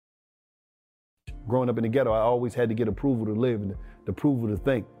growing up in the ghetto, I always had to get approval to live, and the approval to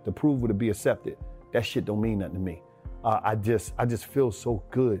think, the approval to be accepted. That shit don't mean nothing to me. I just feel so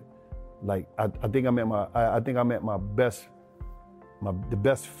good. Like I think I'm at my best, the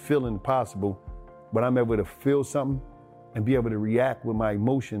best feeling possible when I'm able to feel something and be able to react with my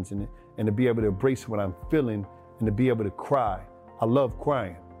emotions and to be able to embrace what I'm feeling and to be able to cry. I love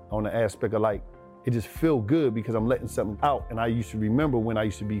crying on the aspect of like, it just feel good because I'm letting something out. And I used to remember when I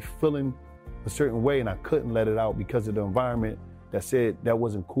used to be feeling a certain way and I couldn't let it out because of the environment that said that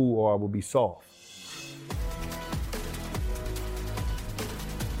wasn't cool or I would be soft.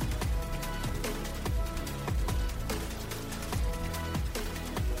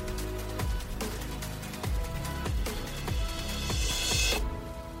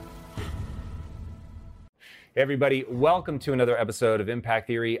 Hey everybody, welcome to another episode of Impact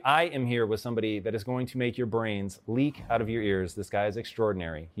Theory. I am here with somebody that is going to make your brains leak out of your ears. This guy is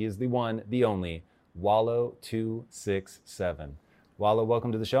extraordinary. He is the one, the only, Wallo267. Wallo,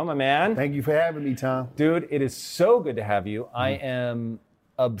 welcome to the show, my man. Thank you for having me, Tom. Dude, it is so good to have you. I am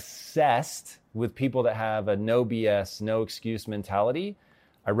obsessed with people that have a no BS, no excuse mentality.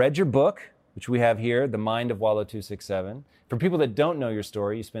 I read your book, which we have here, The Mind of Wallo267. For people that don't know your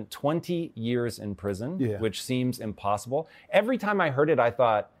story, you spent 20 years in prison, which seems impossible. Every time I heard it, I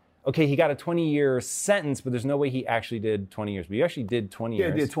thought, okay, he got a 20-year sentence, but there's no way he actually did 20 years. But you actually did 20 years.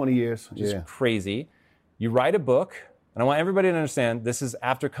 Yeah, I did 20 years. Which is crazy. You write a book, and I want everybody to understand, this is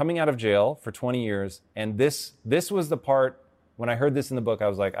after coming out of jail for 20 years, and this was the part, when I heard this in the book, I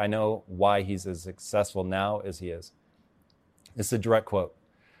was like, I know why he's as successful now as he is. It's a direct quote.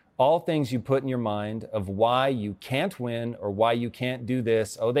 All things you put in your mind of why you can't win or why you can't do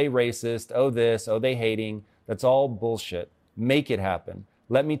this, oh, they racist, oh, this, oh, they hating, that's all bullshit. Make it happen.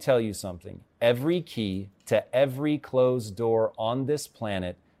 Let me tell you something. Every key to every closed door on this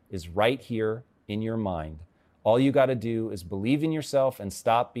planet is right here in your mind. All you got to do is believe in yourself and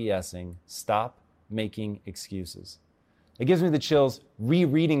stop BSing. Stop making excuses. It gives me the chills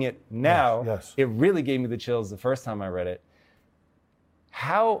rereading it now. Yes. It really gave me the chills the first time I read it.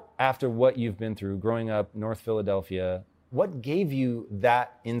 How, after what you've been through, growing up North Philadelphia, what gave you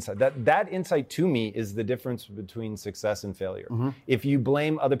that insight? That insight to me is the difference between success and failure. Mm-hmm. If you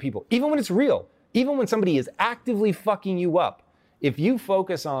blame other people, even when it's real, even when somebody is actively fucking you up, if you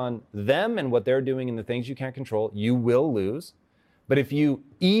focus on them and what they're doing and the things you can't control, you will lose. But if you,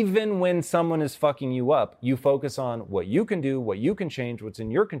 even when someone is fucking you up, you focus on what you can do, what you can change, what's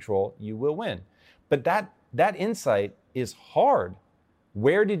in your control, you will win. But that insight is hard.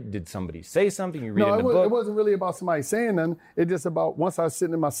 Where did somebody say something? You read in the book? No, it wasn't really about somebody saying nothing. It's just about once I was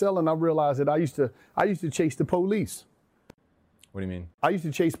sitting in my cell and I realized that I used to chase the police. What do you mean? I used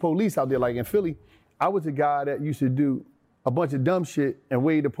to chase police out there. Like in Philly, I was a guy that used to do a bunch of dumb shit and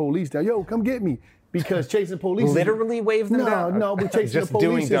wave the police down. Yo, come get me. Because chasing police. Literally wave them down? No, but chasing just the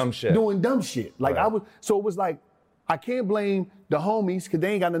police. Doing dumb shit. Doing dumb shit. Like right. So it was like, I can't blame the homies because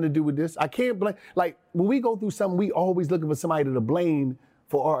they ain't got nothing to do with this. I can't blame, like when we go through something, we always looking for somebody to blame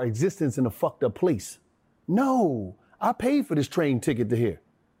for our existence in a fucked up place. No, I paid for this train ticket to here.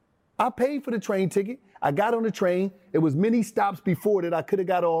 I paid for the train ticket. I got on the train. It was many stops before that I could have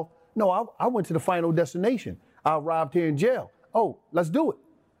got off. No, I went to the final destination. I arrived here in jail. Oh, let's do it.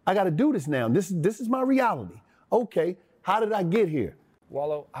 I got to do this now. This is my reality. Okay, how did I get here?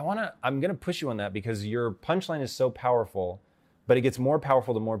 Wallo, I'm gonna push you on that because your punchline is so powerful, but it gets more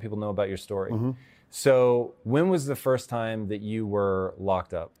powerful the more people know about your story. Mm-hmm. So when was the first time that you were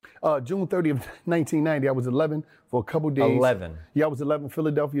locked up? June 30th, 1990. I was 11 for a couple days. 11? Yeah, I was 11,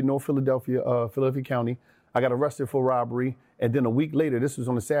 Philadelphia, North Philadelphia, Philadelphia County. I got arrested for robbery. And then a week later, this was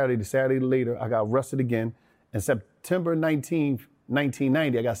on a Saturday, the Saturday later, I got arrested again. And September 19th,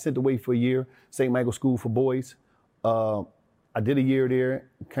 1990, I got sent away for a year, St. Michael School for Boys. I did a year there,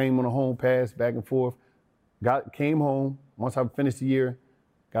 came on a home pass, back and forth, came home. Once I finished the year,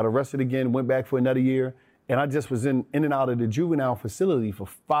 got arrested again, went back for another year, and I just was in and out of the juvenile facility for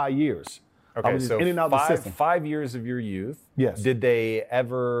 5 years. Okay, I was so in and out of the system. 5 years of your youth. Yes. Did they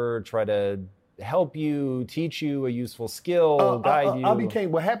ever try to help you, teach you a useful skill, guide you?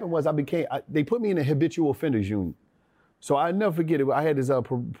 What happened was they put me in a habitual offenders unit. So I never forget it. I had this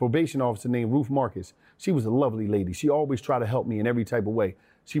probation officer named Ruth Marcus. She was a lovely lady. She always tried to help me in every type of way.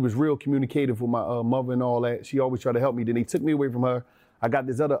 She was real communicative with my mother and all that. She always tried to help me. Then they took me away from her. I got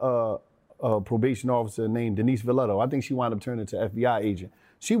this other probation officer named Denise Villetto. I think she wound up turning into an FBI agent.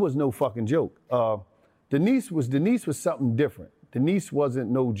 She was no fucking joke. Denise was something different. Denise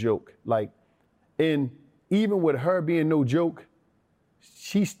wasn't no joke. Like, and even with her being no joke,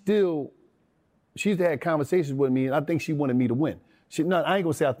 she used to have conversations with me, and I think she wanted me to win. No, I ain't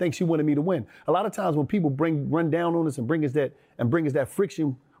gonna say I think she wanted me to win. A lot of times when people run down on us and bring us that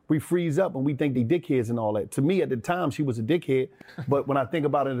friction, we freeze up and we think they dickheads and all that. To me, at the time, she was a dickhead. But when I think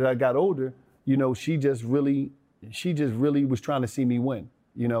about it as I got older, you know, she just really was trying to see me win,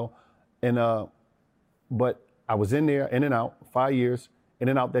 you know? And, but I was in there, in and out, 5 years, in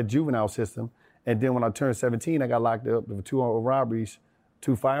and out that juvenile system. And then when I turned 17, I got locked up for 2 robberies,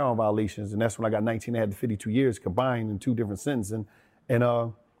 2 firearm violations. And that's when I got 19, I had the 52 years combined in 2 different sentences.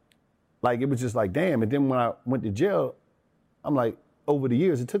 And like, it was just like, damn. And then when I went to jail, I'm like, over the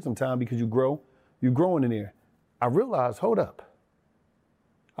years, it took some time because you're growing in there. I realized, hold up.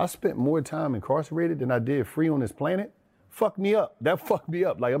 I spent more time incarcerated than I did free on this planet. Fucked me up. That fucked me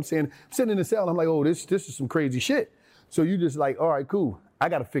up. Like I'm sitting in the cell, I'm like, oh, this is some crazy shit. So you just like, all right, cool. I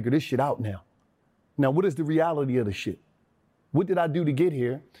got to figure this shit out now. Now, what is the reality of the shit? What did I do to get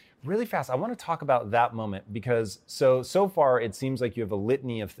here? Really fast, I want to talk about that moment because so far it seems like you have a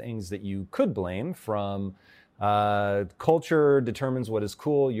litany of things that you could blame from culture determines what is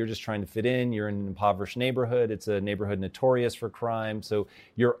cool. You're just trying to fit in. You're in an impoverished neighborhood. It's a neighborhood notorious for crime. So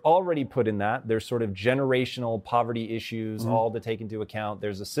you're already put in that. There's sort of generational poverty issues, all to take into account.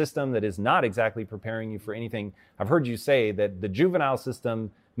 There's a system that is not exactly preparing you for anything. I've heard you say that the juvenile system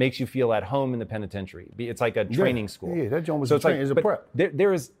makes you feel at home in the penitentiary. It's like a training school. Yeah, that joint was so a prep.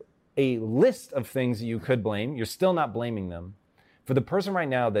 There is a list of things that you could blame. You're still not blaming them. For the person right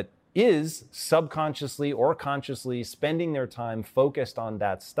now that is subconsciously or consciously spending their time focused on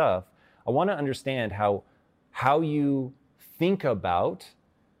that stuff, I want to understand how you think about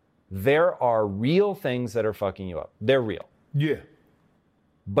there are real things that are fucking you up. They're real. Yeah.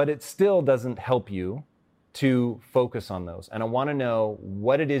 But it still doesn't help you to focus on those. And I want to know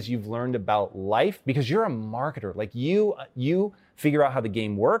what it is you've learned about life because you're a marketer. Like you figure out how the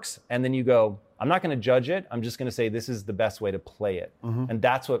game works and then you go, I'm not going to judge it. I'm just going to say this is the best way to play it. And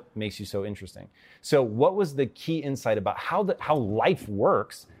that's what makes you so interesting. So what was the key insight about how life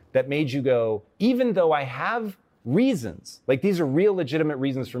works that made you go, even though I have reasons, like these are real legitimate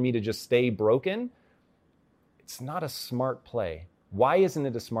reasons for me to just stay broken, it's not a smart play. Why isn't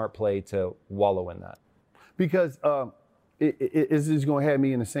it a smart play to wallow in that? Because it's just going to have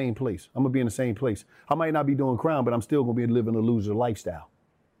me in the same place. I'm going to be in the same place. I might not be doing crime, but I'm still going to be living a loser lifestyle.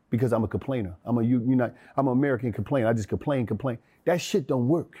 Because I'm a complainer. I'm an American complainer. I just complain. That shit don't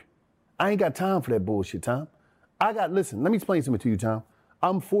work. I ain't got time for that bullshit, Tom. Listen, let me explain something to you, Tom.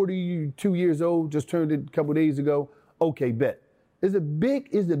 I'm 42 years old, just turned it a couple days ago. Okay, bet. There's a big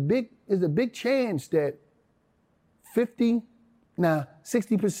chance that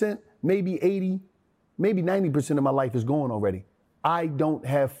 60%, maybe 80, maybe 90% of my life is gone already. I don't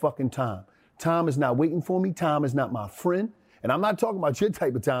have fucking time. Time is not waiting for me. Time is not my friend. And I'm not talking about your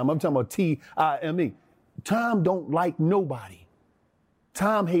type of time. I'm talking about T-I-M-E. Time don't like nobody.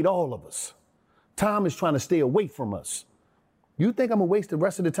 Time hate all of us. Time is trying to stay away from us. You think I'm going to waste the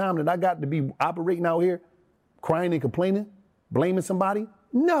rest of the time that I got to be operating out here, crying and complaining, blaming somebody?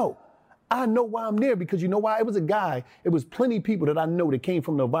 No. I know why I'm there because you know why? It was plenty of people that I know that came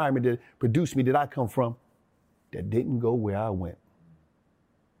from the environment that produced me, that I come from, that didn't go where I went.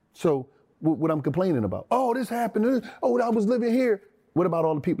 So, what I'm complaining about. Oh, this happened. Oh, I was living here. What about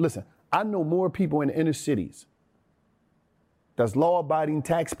all the people? Listen, I know more people in the inner cities that's law-abiding,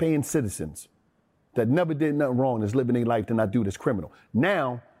 tax-paying citizens that never did nothing wrong that's living their life than I do that's criminal.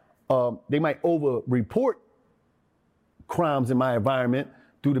 Now, they might over-report crimes in my environment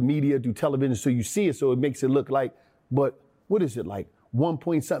through the media, through television, so you see it, so it makes it look like, but what is it, like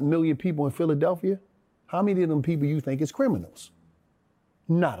 1.something million people in Philadelphia? How many of them people you think is criminals?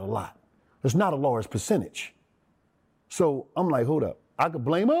 Not a lot. There's not a large percentage. So I'm like, hold up. I could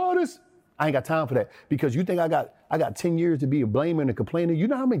blame all this. I ain't got time for that because you think I got 10 years to be a blamer and a complainer. You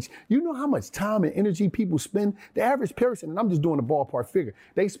know how much time and energy people spend? The average person, and I'm just doing a ballpark figure,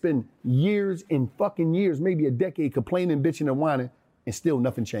 they spend years and fucking years, maybe a decade complaining, bitching, and whining, and still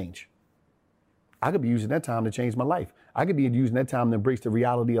nothing changed. I could be using that time to change my life. I could be using that time to embrace the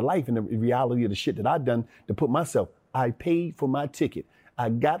reality of life and the reality of the shit that I've done to put myself. I paid for my ticket. I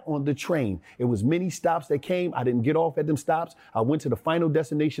got on the train. It was many stops that came. I didn't get off at them stops. I went to the final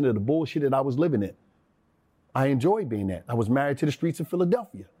destination of the bullshit that I was living in. I enjoyed being that. I was married to the streets of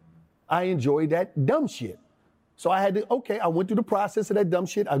Philadelphia. I enjoyed that dumb shit. So I went through the process of that dumb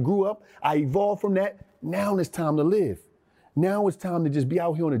shit. I grew up. I evolved from that. Now it's time to live. Now it's time to just be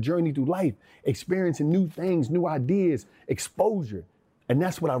out here on a journey through life, experiencing new things, new ideas, exposure. And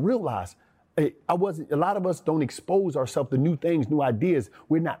that's what I realized. A lot of us don't expose ourselves to new things, new ideas.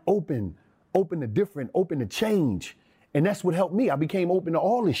 We're not open to different, open to change. And that's what helped me. I became open to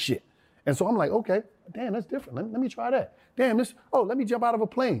all this shit. And so I'm like, okay, damn, that's different. Let me try that. Damn, let me jump out of a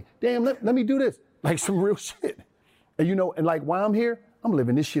plane. Damn, let me do this. Like some real shit. And you know, and like while I'm here, I'm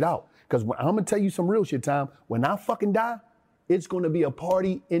living this shit out. Because I'm gonna tell you some real shit, Tom. When I fucking die, it's gonna be a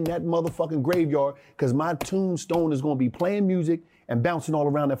party in that motherfucking graveyard because my tombstone is gonna be playing music and bouncing all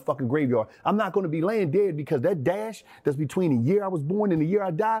around that fucking graveyard. I'm not gonna be laying dead because that dash that's between the year I was born and the year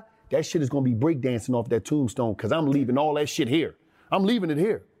I die, that shit is gonna be breakdancing off that tombstone because I'm leaving all that shit here. I'm leaving it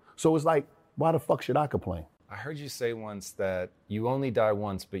here. So it's like, why the fuck should I complain? I heard you say once that you only die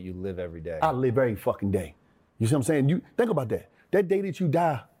once, but you live every day. I live every fucking day. You see what I'm saying? You think about that. That day that you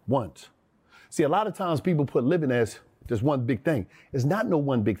die once. See, a lot of times people put living as just one big thing. It's not no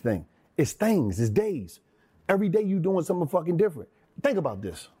one big thing. It's things, it's days. Every day you doing something fucking different. Think about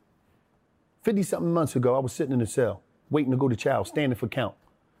this. 50-something months ago, I was sitting in the cell, waiting to go to trial, standing for count.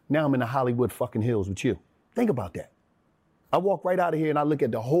 Now I'm in the Hollywood fucking hills with you. Think about that. I walk right out of here and I look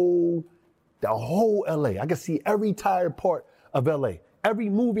at the whole LA. I can see every tired part of LA. Every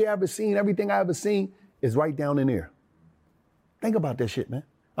movie I ever seen, everything I ever seen is right down in there. Think about that shit, man.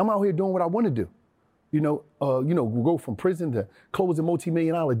 I'm out here doing what I want to do. Go from prison to closing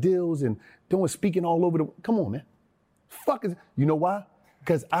multi-million-dollar deals and speaking all over come on, man. You know why?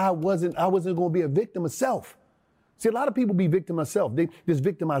 Because I wasn't going to be a victim of self. See, a lot of people be victim of self. This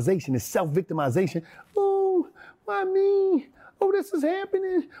victimization, this self-victimization. Oh, why me? Oh, this is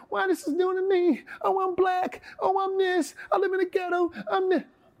happening. Why this is doing to me? Oh, I'm black. Oh, I'm this. I live in the ghetto. I'm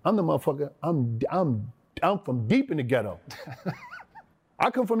the motherfucker. I'm from deep in the ghetto. I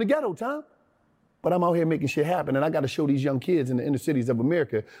come from the ghetto, Tom. But I'm out here making shit happen, and I got to show these young kids in the inner cities of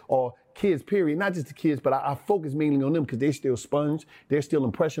America, or kids, period, not just the kids, but I focus mainly on them because they're still sponge, they're still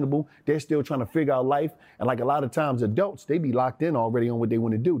impressionable, they're still trying to figure out life, and like a lot of times adults, they be locked in already on what they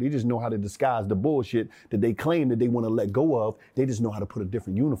want to do. They just know how to disguise the bullshit that they claim that they want to let go of. They just know how to put a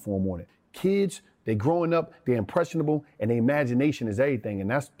different uniform on it. Kids, they growing up, they're impressionable, and their imagination is everything, and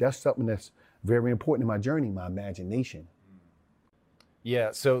that's something that's very important in my journey, my imagination.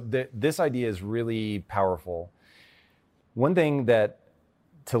 Yeah, so this idea is really powerful. One thing that,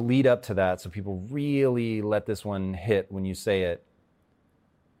 to lead up to that, so people really let this one hit when you say it,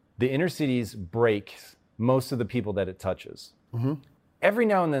 the inner cities break most of the people that it touches. Mm-hmm. Every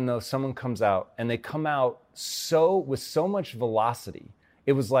now and then, though, someone comes out, and they come out with so much velocity.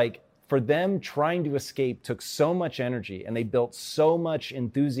 It was like, for them, trying to escape took so much energy, and they built so much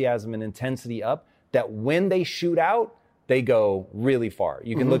enthusiasm and intensity up that when they shoot out, they go really far.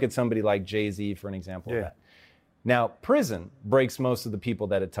 You can look at somebody like Jay-Z for an example of that. Now, prison breaks most of the people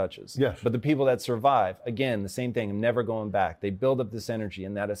that it touches. Yes. But the people that survive, again, the same thing, I'm never going back. They build up this energy,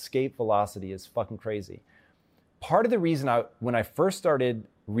 and that escape velocity is fucking crazy. Part of the reason when I first started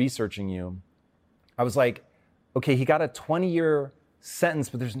researching you, I was like, okay, he got a 20-year sentence,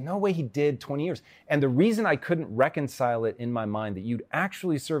 but there's no way he did 20 years. And the reason I couldn't reconcile it in my mind that you'd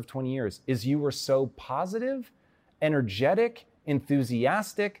actually serve 20 years is you were so positive, energetic,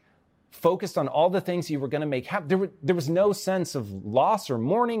 enthusiastic, focused on all the things you were going to make happen. There was no sense of loss or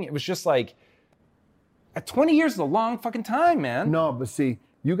mourning. It was just like, 20 years is a long fucking time, man. No, but see,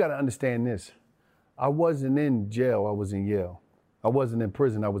 you got to understand this. I wasn't in jail, I was in Yale. I wasn't in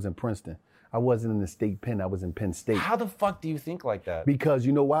prison, I was in Princeton. I wasn't in the state pen, I was in Penn State. How the fuck do you think like that? Because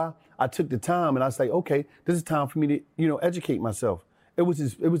you know why? I took the time and I was like, okay, this is time for me to, educate myself. It was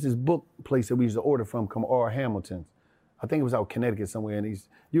this book place that we used to order from, called R. Hamilton's. I think it was out Connecticut somewhere, and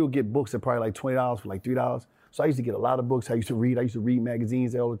you'll get books that probably like $20 for like $3. So I used to get a lot of books. I used to read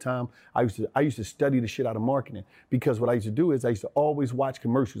magazines all the time. I used to study the shit out of marketing, because what I used to do is I used to always watch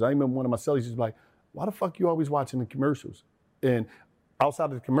commercials. I remember one of my sellers used to be like, why the fuck you always watching the commercials? And outside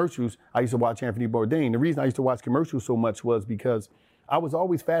of the commercials, I used to watch Anthony Bourdain. The reason I used to watch commercials so much was because I was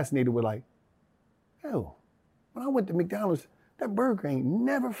always fascinated with like, when I went to McDonald's, that burger ain't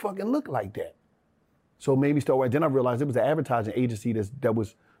never fucking looked like that. So it made me start writing. Then I realized it was an advertising agency that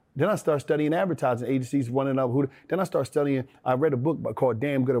was. Then I started studying advertising agencies, running up. Then I started studying. I read a book called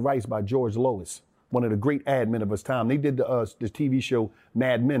Damn Good Advice by George Lois, one of the great ad men of his time. They did this TV show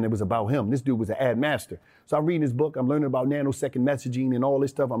Mad Men. It was about him. This dude was an ad master. So I'm reading his book. I'm learning about nanosecond messaging and all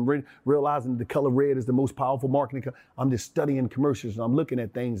this stuff. I'm realizing the color red is the most powerful marketing. I'm just studying commercials and I'm looking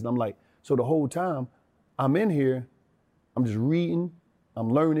at things and I'm like, so the whole time I'm in here, I'm just reading,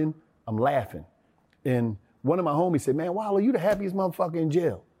 I'm learning, I'm laughing. And one of my homies said, man, Wallo, you the happiest motherfucker in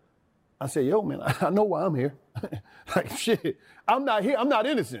jail. I said, yo, man, I know why I'm here. Like, shit, I'm not here. I'm not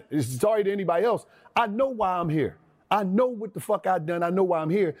innocent. Sorry to anybody else. I know why I'm here. I know what the fuck I done. I know why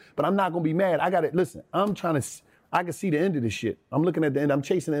I'm here, but I'm not going to be mad. I got to, listen, I can see the end of this shit. I'm looking at the end. I'm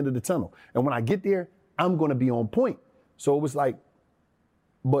chasing the end of the tunnel. And when I get there, I'm going to be on point. So it was like,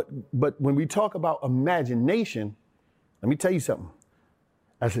 But when we talk about imagination, let me tell you something.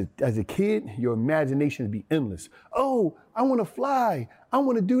 As a kid, your imagination would be endless. Oh, I want to fly. I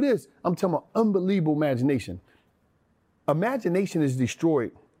want to do this. I'm talking about unbelievable imagination. Imagination is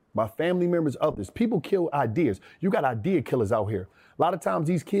destroyed by family members, others. People kill ideas. You got idea killers out here. A lot of times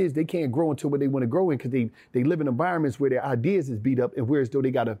these kids, they can't grow into what they want to grow in because they live in environments where their ideas is beat up, and whereas though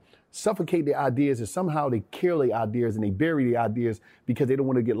they got to suffocate their ideas, and somehow they kill their ideas and they bury their ideas because they don't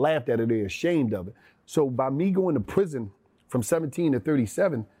want to get laughed at or they're ashamed of it. So by me going to prison from 17 to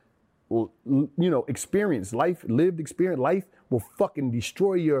 37, well, experience, life, lived experience, life will fucking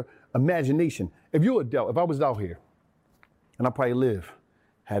destroy your imagination. If you're adult, if I was out here, and I probably lived,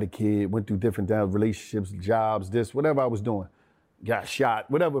 had a kid, went through different relationships, jobs, this, whatever I was doing, got shot,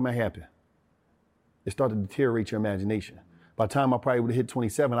 whatever might happen, it started to deteriorate your imagination. By the time I probably would have hit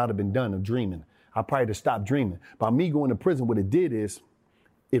 27, I'd have been done of dreaming. I probably have stopped dreaming. By me going to prison, what it did is,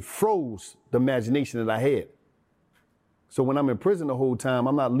 it froze the imagination that I had. So when I'm in prison the whole time,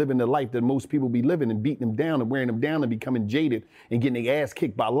 I'm not living the life that most people be living and beating them down and wearing them down and becoming jaded and getting their ass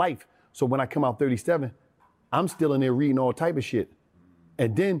kicked by life. So when I come out 37, I'm still in there reading all type of shit.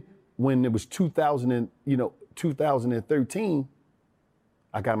 And then when it was 2013,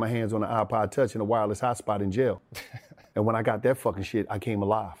 I got my hands on an iPod Touch and a wireless hotspot in jail. And when I got that fucking shit, I came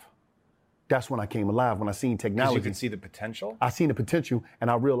alive. That's when I came alive, when I seen technology. Because you could see the potential? I seen the potential,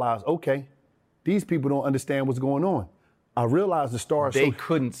 and I realized, okay, these people don't understand what's going on. I realized the stars. They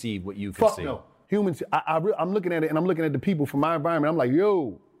couldn't see what you could see. No. Humans, I'm looking at it, and I'm looking at the people from my environment. I'm like,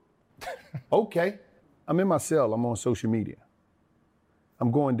 yo, okay. I'm in my cell. I'm on social media. I'm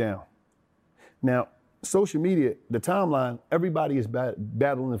going down. Now, social media, the timeline, everybody is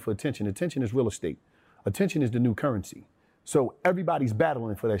battling for attention. Attention is real estate. Attention is the new currency. So everybody's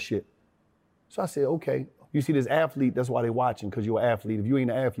battling for that shit. So I said, okay, you see this athlete, that's why they're watching, because you're an athlete. If you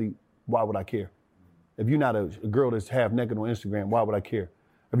ain't an athlete, why would I care? If you're not a girl that's half naked on Instagram, why would I care?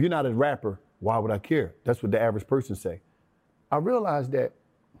 If you're not a rapper, why would I care? That's what the average person say. I realized that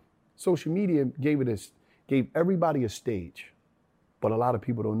social media gave everybody a stage, but a lot of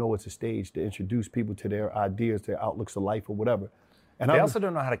people don't know it's a stage to introduce people to their ideas, their outlooks of life or whatever. And they also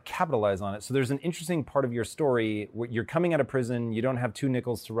don't know how to capitalize on it. So there's an interesting part of your story where you're coming out of prison, you don't have two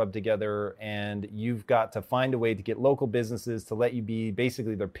nickels to rub together, and you've got to find a way to get local businesses to let you be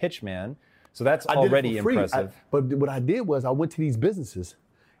basically their pitch man. So that's already impressive. But what I did was I went to these businesses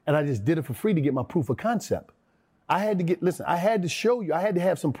and I just did it for free to get my proof of concept. I had to show you, I had to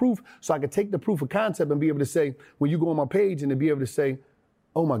have some proof so I could take the proof of concept and be able to say, when you go on my page and to be able to say,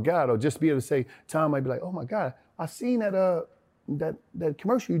 oh my God, or just be able to say, Tom might be like, oh my God, I seen that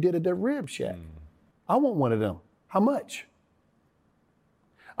commercial you did at that Rib Shack. I want one of them. How much?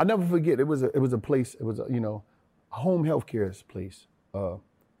 I'll never forget, it was a place, it was a home health care place.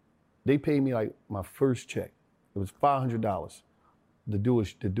 They paid me like my first check. It was $500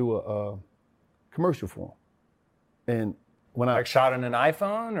 to do a commercial for them. And when I shot on an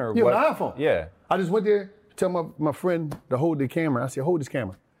iPhone or yeah, what? An iPhone. Yeah. I just went there to tell my friend to hold the camera. I said, hold this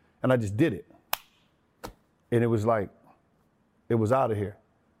camera. And I just did it. And it was like, it was out of here.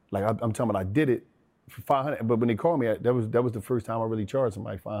 Like I'm talking about, I did it for $500. But when they called me, that was the first time I really charged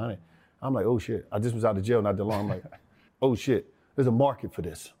somebody $500. I'm like, oh shit. I just was out of jail not that long. I'm like, oh shit, there's a market for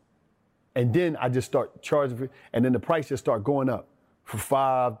this. And then I just start charging for it. And then the price just start going up for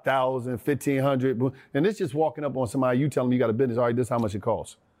 $5,000, $1,500. And it's just walking up on somebody, you tell them you got a business, all right, this is how much it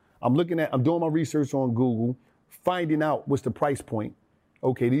costs. I'm doing my research on Google, finding out what's the price point.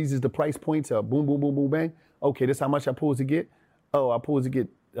 Okay, these is the price points, boom, boom, boom, boom, bang. Okay, this is how much I'm supposed to get. Oh, I'm supposed to get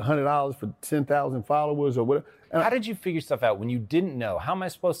 $100 for 10,000 followers or whatever. How did you figure stuff out when you didn't know? How am I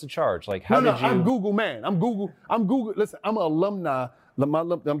supposed to charge? Like, I'm Google man. I'm Google. Listen, I'm an alumni. I'm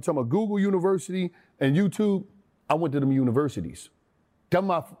talking about Google University and YouTube. I went to them universities. Them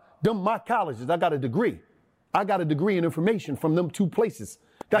my colleges. I got a degree. I got a degree in information from them two places.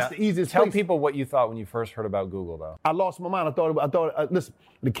 That's the easiest Tell place. people what you thought when you first heard about Google, though. I lost my mind. I thought. Listen,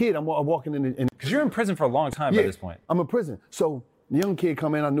 the kid, I'm walking in. Because you're in prison for a long time by this point. I'm in prison. So the young kid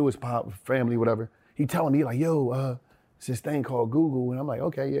come in. I knew his pop, family, whatever. He telling me like, yo, it's this thing called Google, and I'm like,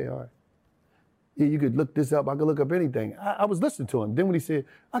 okay, yeah, all right. Yeah, you could look this up. I could look up anything. I was listening to him. Then when he said,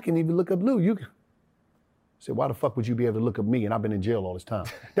 I can even look up Lou, I said, why the fuck would you be able to look up me and I've been in jail all this time?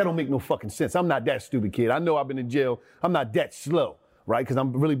 That don't make no fucking sense. I'm not that stupid kid. I know I've been in jail. I'm not that slow, right? Because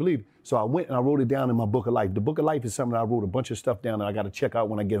I'm really believing. So I went and I wrote it down in my book of life. The book of life is something I wrote a bunch of stuff down that I got to check out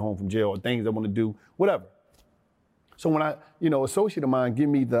when I get home from jail or things I want to do, whatever. So when associate of mine give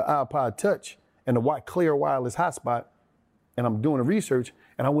me the iPod Touch and the clear wireless hotspot, and I'm doing the research,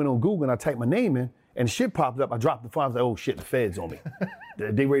 and I went on Google and I typed my name in, And shit popped up. I dropped the phone. I was like, oh shit, the feds on me.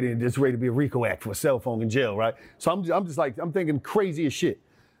 They ready to be a RICO act for a cell phone in jail, right? So I'm just like, I'm thinking crazy as shit.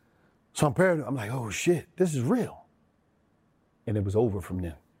 So I'm paranoid. I'm like, oh shit, this is real. And it was over from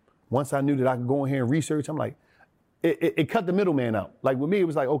then. Once I knew that I could go in here and research, I'm like, it cut the middleman out. Like with me, it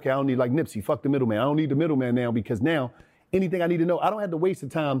was like, okay, I don't need like Nipsey, fuck the middleman. I don't need the middleman now because now anything I need to know, I don't have to waste the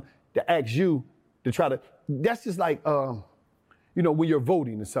time to ask you to try to, that's just like, you know, when you're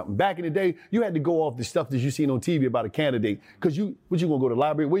voting or something. Back in the day, you had to go off the stuff that you seen on TV about a candidate. Cause you gonna go to the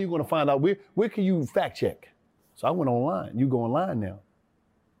library? Where you gonna find out? Where can you fact check? So I went online. You go online now.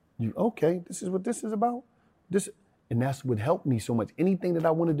 Okay, this is what this is about. And that's what helped me so much. Anything that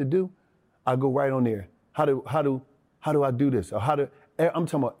I wanted to do, I go right on there. How do I do this? Or I'm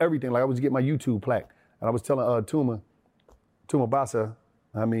talking about everything. Like I was getting my YouTube plaque. And I was telling Tuma Basa,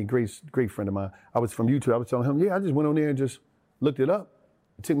 great friend of mine. I was from YouTube. I was telling him, yeah, I just went on there and just looked it up.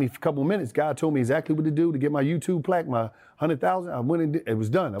 It took me a couple of minutes. God told me exactly what to do to get my YouTube plaque, my 100,000. I went and it was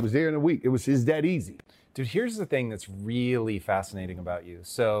done. I was there in a week. It's that easy. Dude, here's the thing that's really fascinating about you.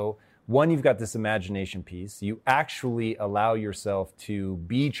 So one, you've got this imagination piece. You actually allow yourself to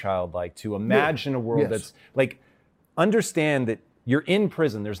be childlike, to imagine a world that's like, understand that you're in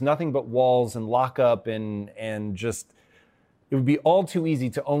prison. There's nothing but walls and lockup and just, it would be all too easy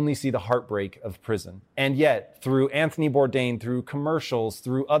to only see the heartbreak of prison. And yet, through Anthony Bourdain, through commercials,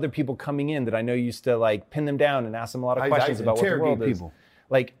 through other people coming in that I know used to like pin them down and ask them a lot of questions about what the world is.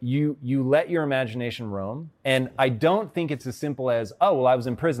 Like you let your imagination roam. And I don't think it's as simple as, oh, well, I was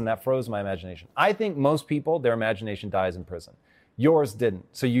in prison, that froze my imagination. I think most people, their imagination dies in prison. Yours didn't.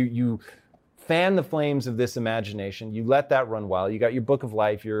 So you fan the flames of this imagination, you let that run wild, you got your book of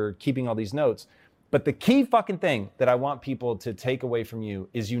life, you're keeping all these notes. But the key fucking thing that I want people to take away from you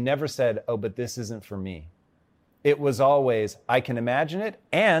is you never said, oh, but this isn't for me. It was always, I can imagine it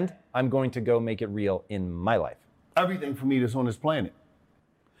and I'm going to go make it real in my life. Everything for me that's on this planet.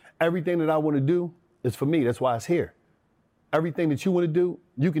 Everything that I want to do is for me. That's why it's here. Everything that you want to do,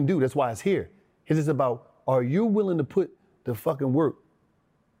 you can do. That's why it's here. It's just about, are you willing to put the fucking work?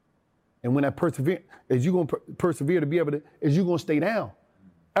 And when I persevere, is you going to persevere to be able to, is you going to stay down?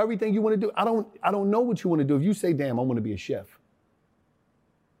 Everything you want to do, I don't know what you want to do. If you say, damn, I want to be a chef.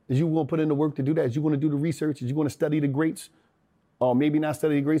 Is you going to put in the work to do that? Is you going to do the research? Is you going to study the greats? Or maybe not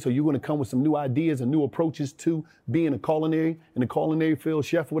study the greats, or you're going to come with some new ideas and new approaches to being a culinary, in the culinary field,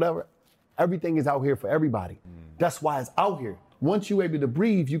 chef, whatever. Everything is out here for everybody. That's why it's out here. Once you're able to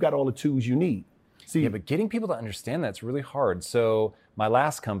breathe, you got all the tools you need. See, yeah, but getting people to understand that's really hard. So my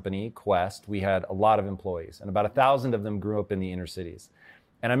last company, Quest, we had a lot of employees, and about 1,000 of them grew up in the inner cities.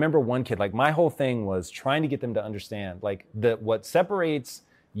 And I remember one kid, like my whole thing was trying to get them to understand, like what separates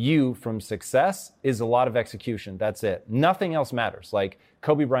you from success is a lot of execution. That's it. Nothing else matters. Like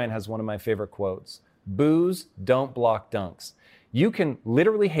Kobe Bryant has one of my favorite quotes: boos don't block dunks. You can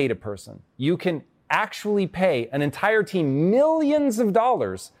literally hate a person. You can actually pay an entire team millions of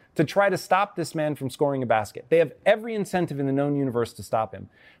dollars to try to stop this man from scoring a basket. They have every incentive in the known universe to stop him.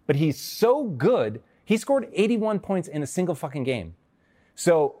 But he's so good, he scored 81 points in a single fucking game.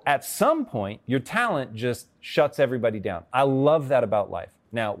 So at some point, your talent just shuts everybody down. I love that about life.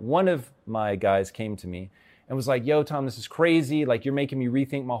 Now, one of my guys came to me and was like, yo, Tom, this is crazy. Like, you're making me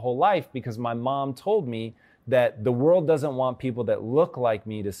rethink my whole life because my mom told me that the world doesn't want people that look like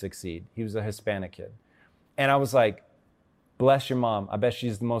me to succeed. He was a Hispanic kid. And I was like, bless your mom. I bet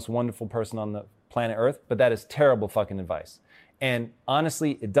she's the most wonderful person on the planet Earth, but that is terrible fucking advice. And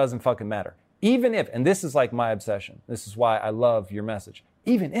honestly, it doesn't fucking matter. Even if, and this is like my obsession, this is why I love your message,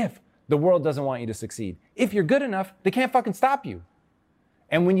 even if the world doesn't want you to succeed, if you're good enough, they can't fucking stop you.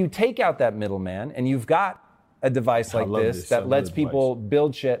 And when you take out that middleman and you've got a device like this that lets people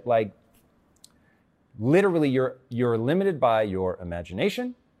build shit, like literally you're limited by your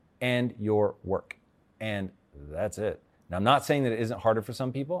imagination and your work. And that's it. Now, I'm not saying that it isn't harder for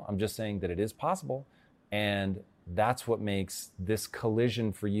some people. I'm just saying that it is possible. And that's what makes this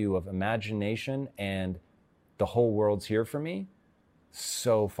collision for you of imagination and the whole world's here for me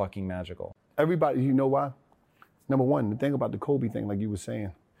so fucking magical. Everybody, you know why? Number one, the thing about the Kobe thing, like you were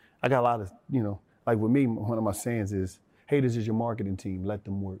saying, I got a lot of, like with me, one of my sayings is, haters is your marketing team, let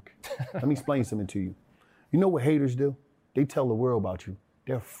them work. Let me explain something to you. You know what haters do? They tell the world about you.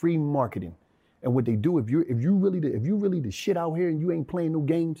 They're free marketing. And what they do, if you really the shit out here and you ain't playing no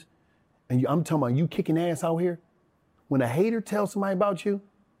games, and I'm talking about you kicking ass out here, when a hater tells somebody about you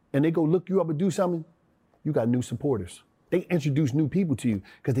and they go look you up and do something, you got new supporters. They introduce new people to you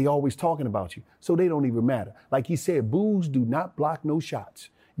because they always talking about you. So they don't even matter. Like he said, boos do not block no shots.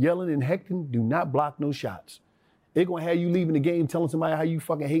 Yelling and hecting do not block no shots. It gonna have you leaving the game telling somebody how you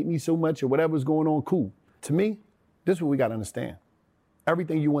fucking hate me so much or whatever's going on, cool. To me, this is what we gotta understand.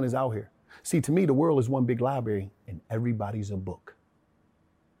 Everything you want is out here. See, to me, the world is one big library and everybody's a book.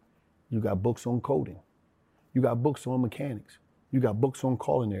 You got books on coding. You got books on mechanics. You got books on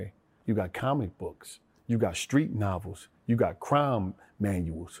culinary. You got comic books. You got street novels. You got crime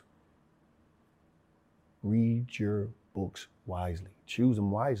manuals. Read your books wisely. Choose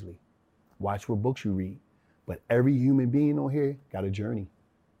them wisely. Watch what books you read. But every human being on here got a journey.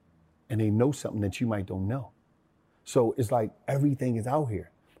 And they know something that you might don't know. So it's like everything is out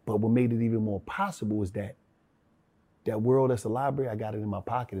here. But what made it even more possible is that world that's a library, I got it in my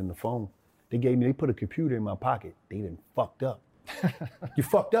pocket in the phone. They put a computer in my pocket. They done fucked up. You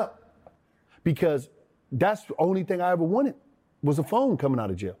fucked up. Because that's the only thing I ever wanted was a phone coming out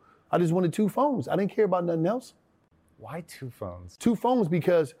of jail. I just wanted 2 phones. I didn't care about nothing else. Why 2 phones? 2 phones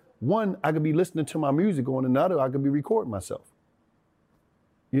because one, I could be listening to my music on, another, I could be recording myself.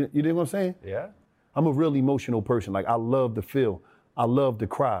 You know what I'm saying? Yeah. I'm a real emotional person. Like I love to feel. I love to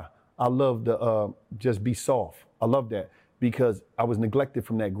cry. I love to just be soft. I love that because I was neglected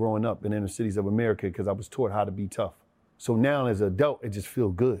from that growing up in inner cities of America because I was taught how to be tough. So now as an adult, it just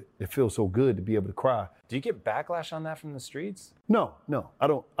feels good. It feels so good to be able to cry. Do you get backlash on that from the streets? No, I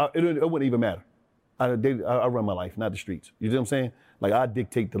don't. It wouldn't even matter. I run my life, not the streets. You know what I'm saying? Like I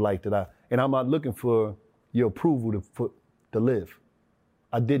dictate the life and I'm not looking for your approval to live.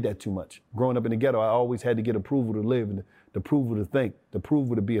 I did that too much. Growing up in the ghetto, I always had to get approval to live and the approval to think, the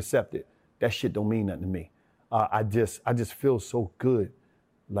approval to be accepted. That shit don't mean nothing to me. I just feel so good.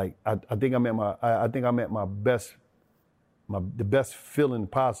 Like I think I'm at my best, the best feeling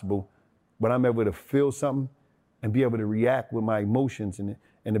possible when I'm able to feel something and be able to react with my emotions and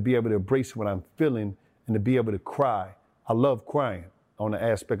to be able to embrace what I'm feeling and to be able to cry. I love crying on the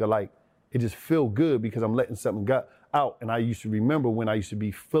aspect of like, it just feel good because I'm letting something out. And I used to remember when I used to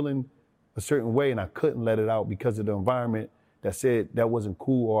be feeling a certain way and I couldn't let it out because of the environment that said that wasn't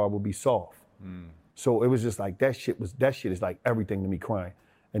cool or I would be soft. So it was just like, that shit is like everything to me, crying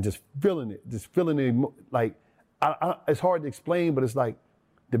and just feeling it, like, it's hard to explain, but it's like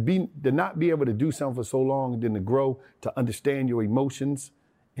to not be able to do something for so long and then to grow, to understand your emotions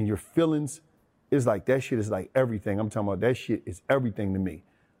and your feelings is like, that shit is like everything. I'm talking about that shit is everything to me.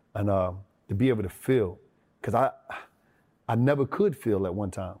 And to be able to feel, because I never could feel at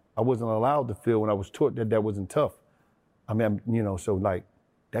one time. I wasn't allowed to feel when I was taught that wasn't tough. I mean, so like,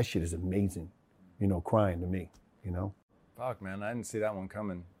 that shit is amazing, crying to me, Fuck, man, I didn't see that one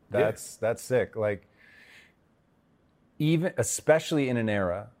coming. That's sick. Like, even, especially in an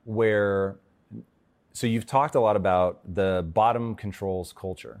era where, so you've talked a lot about the bottom controls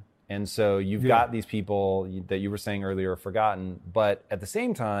culture. And so you've got these people that you were saying earlier are forgotten, but at the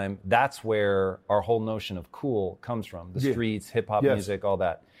same time, that's where our whole notion of cool comes from. The streets, hip hop music, all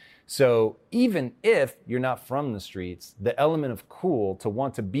that. So even if you're not from the streets, the element of cool, to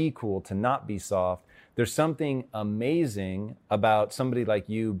want to be cool, to not be soft, there's something amazing about somebody like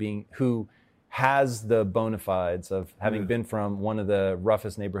you who has the bona fides of having been from one of the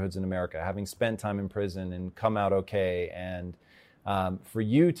roughest neighborhoods in America, having spent time in prison and come out okay, and for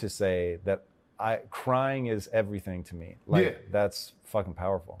you to say that crying is everything to me, that's fucking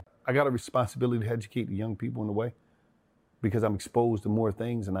powerful. I got a responsibility to educate the young people in a way because I'm exposed to more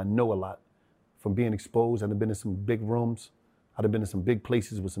things and I know a lot. From being exposed, I've been in some big rooms. I've been in some big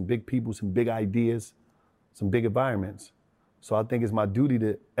places with some big people, some big ideas, some big environments. So I think it's my duty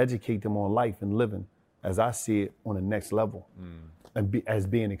to educate them on life and living as I see it on the next level and as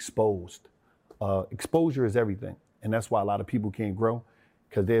being exposed. Exposure is everything. And that's why a lot of people can't grow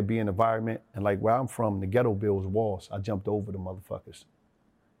because they'll be in an environment. And like where I'm from, the ghetto builds walls. I jumped over the motherfuckers.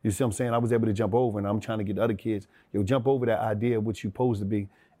 You see what I'm saying? I was able to jump over and I'm trying to get other kids, jump over that idea of what you're supposed to be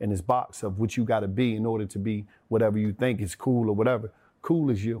in this box of what you got to be in order to be whatever you think is cool or whatever. Cool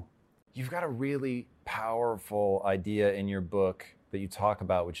is you. You've got a really powerful idea in your book that you talk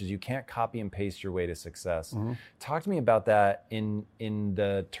about, which is you can't copy and paste your way to success. Talk to me about that in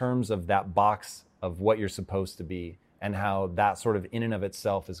the terms of that box of what you're supposed to be and how that sort of in and of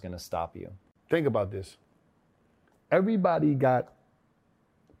itself is going to stop you. Think about this. Everybody got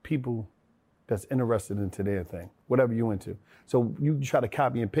people that's interested into their thing, whatever you into. So you try to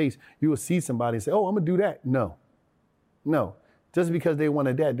copy and paste, you will see somebody and say, oh, I'm gonna do that. No. Just because they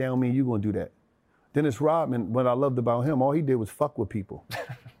wanted that, don't mean you're gonna do that. Dennis Rodman, what I loved about him, all he did was fuck with people.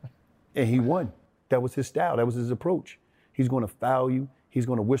 And he won. That was his style, that was his approach. He's gonna foul you, he's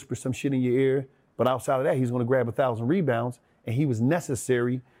gonna whisper some shit in your ear, but outside of that, he's gonna grab 1,000 rebounds, and he was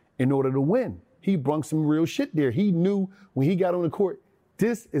necessary in order to win. He brung some real shit there. He knew when he got on the court,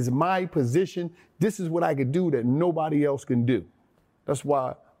 This is my position. This is what I could do that nobody else can do. That's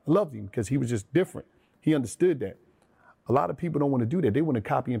why I loved him, because he was just different. He understood that. A lot of people don't want to do that. They want to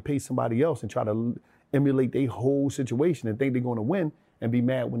copy and paste somebody else and try to emulate their whole situation and think they're going to win and be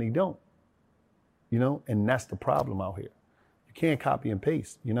mad when they don't. You know, and that's the problem out here. You can't copy and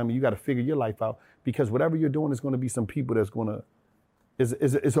paste. You know what I mean? You got to figure your life out, because whatever you're doing is going to be some people that's going to,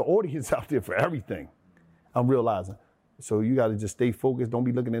 is an audience out there for everything. I'm realizing. So you got to just stay focused. Don't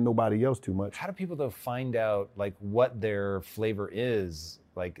be looking at nobody else too much. How do people though find out like what their flavor is?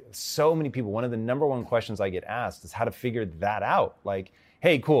 Like so many people, one of the number one questions I get asked is how to figure that out. Like,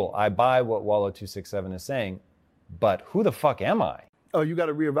 hey, cool, I buy what Wallo267 is saying, but who the fuck am I? Oh, you got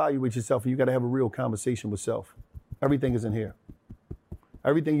to reevaluate yourself, and you got to have a real conversation with self. Everything is in here.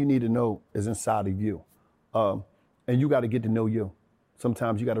 Everything you need to know is inside of you. And you got to get to know you.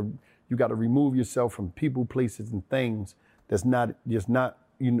 Sometimes you got to remove yourself from people, places, and things that's not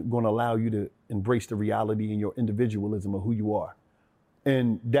going to allow you to embrace the reality and your individualism of who you are.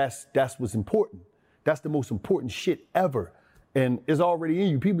 And that's what's important. That's the most important shit ever. And it's already in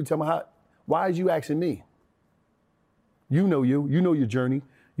you. People tell me, why is you asking me? You know your journey.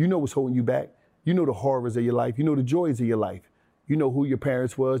 You know what's holding you back. You know the horrors of your life. You know the joys of your life. You know who your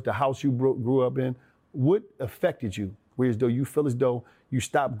parents was, the house you grew up in. What affected you? Whereas though you feel as though you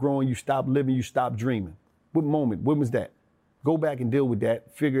stopped growing, you stopped living, you stopped dreaming. What moment? When was that? Go back and deal with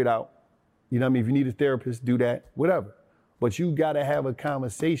that. Figure it out. You know what I mean? If you need a therapist, do that. Whatever. But you got to have a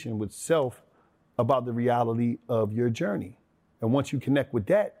conversation with self about the reality of your journey. And once you connect with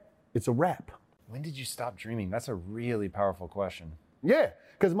that, it's a wrap. When did you stop dreaming? That's a really powerful question. Yeah,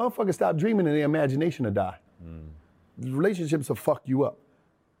 because motherfuckers stop dreaming and their imagination will die. Relationships will fuck you up.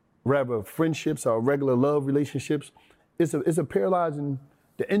 Rather friendships or regular love relationships, it's a paralyzing,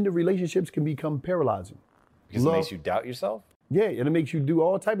 the end of relationships can become paralyzing. Because it makes you doubt yourself? Yeah, and it makes you do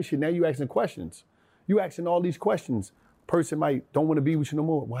all type of shit. Now you asking questions. You asking all these questions. Person might don't want to be with you no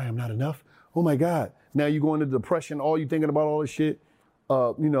more. Why, I'm not enough? Oh my God. Now you go into depression, all you thinking about all this shit.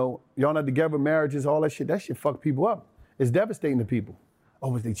 You know, y'all not together, marriages, all that shit fuck people up. It's devastating to people. Oh,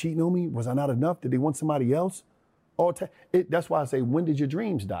 was they cheating on me? Was I not enough? Did they want somebody else? That's why I say, when did your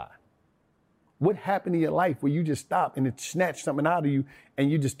dreams die? What happened in your life where you just stopped and it snatched something out of you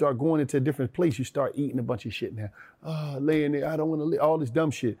and you just start going into a different place? You start eating a bunch of shit now. Oh, laying there, I don't want to live, all this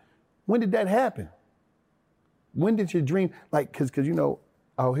dumb shit. When did that happen? When did your dream, like, cause you know,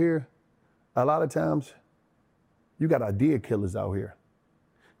 out here, a lot of times, you got idea killers out here.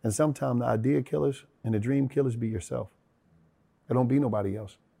 And sometimes the idea killers and the dream killers be yourself. It don't be nobody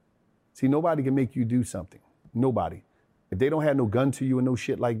else. See, nobody can make you do something. Nobody. If they don't have no gun to you and no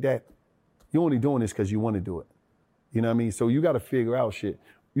shit like that, you're only doing this because you want to do it. You know what I mean? So you got to figure out shit.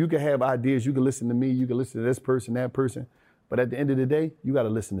 You can have ideas. You can listen to me. You can listen to this person, that person. But at the end of the day, you got to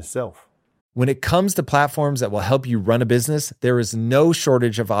listen to self. When it comes to platforms that will help you run a business, there is no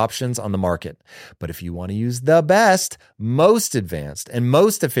shortage of options on the market. But if you want to use the best, most advanced, and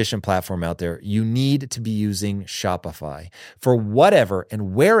most efficient platform out there, you need to be using Shopify. For whatever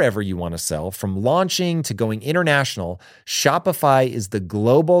and wherever you want to sell, from launching to going international, Shopify is the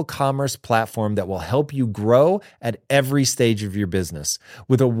global commerce platform that will help you grow at every stage of your business.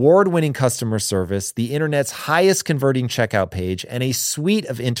 With award-winning customer service, the internet's highest converting checkout page, and a suite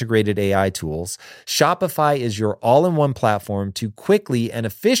of integrated AI tools, Shopify is your all-in-one platform to quickly and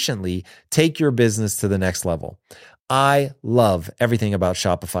efficiently take your business to the next level. I love everything about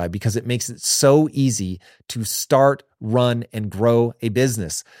Shopify because it makes it so easy to start, run, and grow a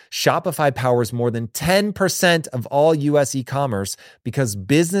business. Shopify powers more than 10% of all US e-commerce because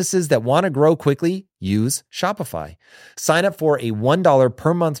businesses that want to grow quickly use Shopify. Sign up for a $1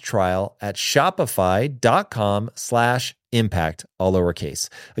 per month trial at shopify.com/impact, all lowercase.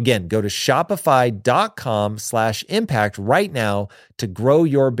 Again, go to shopify.com/impact right now to grow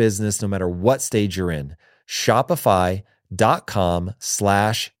your business no matter what stage you're in.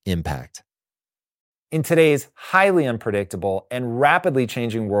 Shopify.com/impact. In today's highly unpredictable and rapidly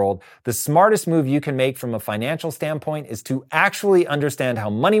changing world, the smartest move you can make from a financial standpoint is to actually understand how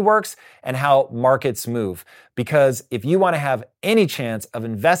money works and how markets move. Because if you want to have any chance of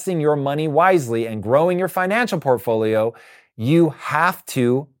investing your money wisely and growing your financial portfolio, you have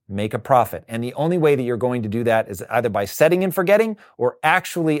to make a profit. And the only way that you're going to do that is either by setting and forgetting or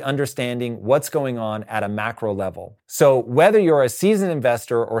actually understanding what's going on at a macro level. So whether you're a seasoned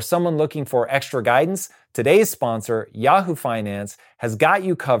investor or someone looking for extra guidance, Today's sponsor, Yahoo Finance, has got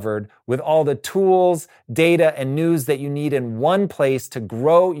you covered with all the tools, data, and news that you need in one place to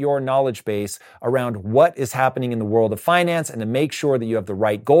grow your knowledge base around what is happening in the world of finance and to make sure that you have the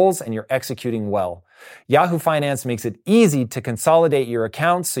right goals and you're executing well. Yahoo Finance makes it easy to consolidate your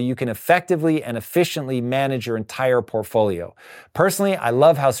accounts so you can effectively and efficiently manage your entire portfolio. Personally, I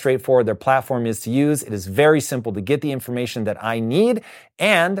love how straightforward their platform is to use. It is very simple to get the information that I need,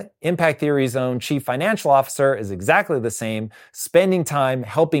 and Impact Theory's own chief financial officer is exactly the same, spending time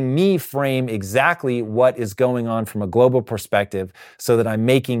helping me frame exactly what is going on from a global perspective so that I'm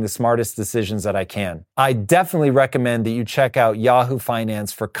making the smartest decisions that I can. I definitely recommend that you check out Yahoo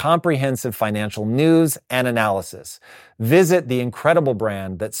Finance for comprehensive financial news and analysis. Visit the incredible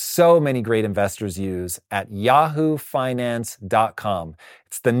brand that so many great investors use at yahoofinance.com.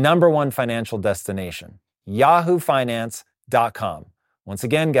 It's the #1 financial destination, yahoofinance.com. Once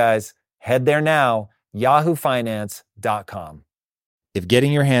again, guys, head there now, yahoofinance.com. If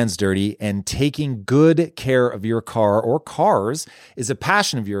getting your hands dirty and taking good care of your car or cars is a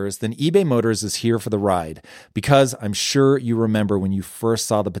passion of yours, then eBay Motors is here for the ride. Because I'm sure you remember when you first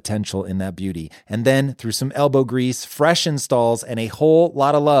saw the potential in that beauty. And then through some elbow grease, fresh installs, and a whole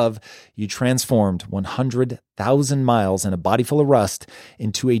lot of love, you transformed 100,000 miles and a body full of rust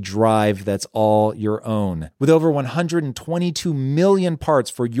into a drive that's all your own. With over 122 million parts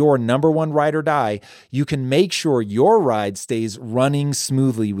for your #1 ride or die, you can make sure your ride stays running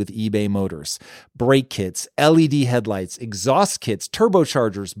smoothly with eBay Motors. Brake kits, LED headlights, exhaust kits,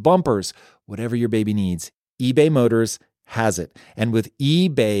 turbochargers, bumpers, whatever your baby needs, eBay Motors has it. And with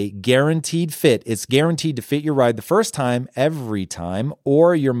eBay Guaranteed Fit, it's guaranteed to fit your ride the first time, every time,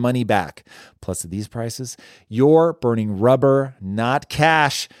 or your money back. Plus, at these prices, you're burning rubber, not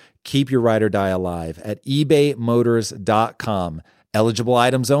cash. Keep your ride or die alive at ebaymotors.com. Eligible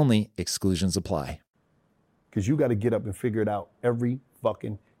items only. Exclusions apply. Because you got to get up and figure it out every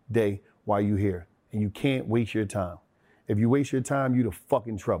fucking day while you're here. And you can't waste your time. If you waste your time, you're the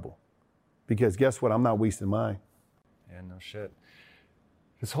fucking trouble. Because guess what? I'm not wasting mine. Yeah, no shit.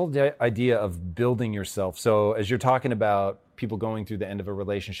 This whole idea of building yourself. So as you're talking about people going through the end of a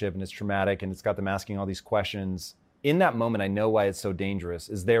relationship and it's traumatic and it's got them asking all these questions, in that moment, I know why it's so dangerous,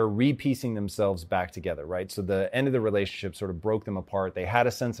 is they're re-piecing themselves back together, right? So the end of the relationship sort of broke them apart. They had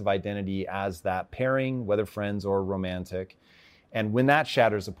a sense of identity as that pairing, whether friends or romantic. And when that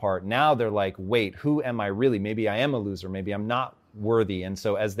shatters apart, now they're like, wait, who am I really? Maybe I am a loser. Maybe I'm not worthy. And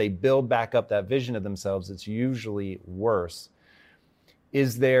so as they build back up that vision of themselves, it's usually worse.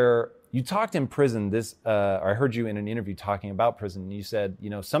 Is there, you talked in prison, I heard you in an interview talking about prison, and you said,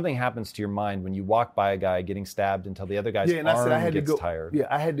 something happens to your mind when you walk by a guy getting stabbed until the other guy's arm gets tired. Yeah,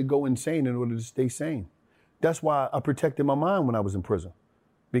 I had to go insane in order to stay sane. That's why I protected my mind when I was in prison,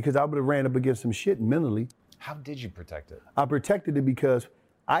 because I would have ran up against some shit mentally. How did you protect it? I protected it because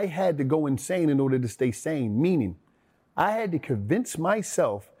I had to go insane in order to stay sane, meaning I had to convince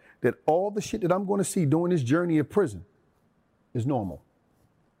myself that all the shit that I'm going to see during this journey of prison is normal.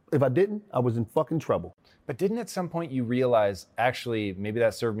 If I didn't, I was in fucking trouble. But didn't at some point you realize, actually, maybe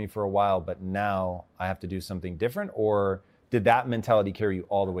that served me for a while, but now I have to do something different? Or did that mentality carry you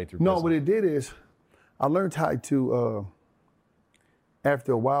all the way through prison? No, what it did is I learned how to,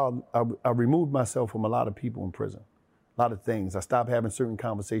 after a while, I removed myself from a lot of people in prison, a lot of things. I stopped having certain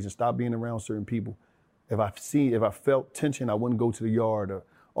conversations, stopped being around certain people. If I felt tension, I wouldn't go to the yard or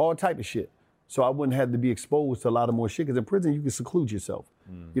all type of shit. So I wouldn't have to be exposed to a lot of more shit. Because in prison, you can seclude yourself.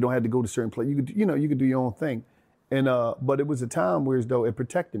 You don't have to go to certain places. You could do your own thing. And but it was a time where as though it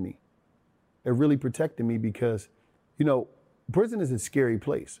protected me. It really protected me because, prison is a scary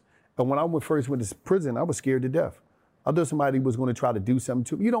place. And when I first went to prison, I was scared to death. I thought somebody was going to try to do something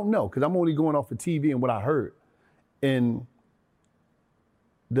to me. You don't know, because I'm only going off of TV and what I heard. And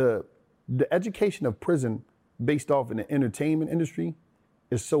the education of prison based off in the entertainment industry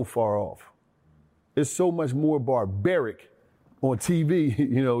is so far off. It's so much more barbaric on TV,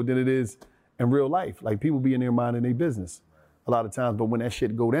 than it is in real life. Like, people be in there minding their business a lot of times, but when that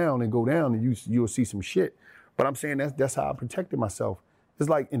shit go down, and you'll see some shit. But I'm saying that's how I protected myself. It's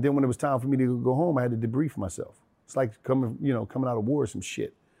like, and then when it was time for me to go home, I had to debrief myself. It's like coming out of war or some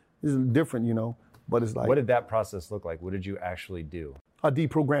shit. This is different, but it's like. What did that process look like? What did you actually do? I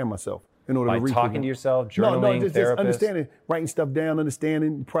deprogrammed myself in order to By talking to yourself, journaling, just understanding, writing stuff down,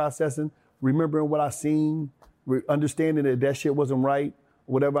 understanding, processing, remembering what I seen, understanding that shit wasn't right,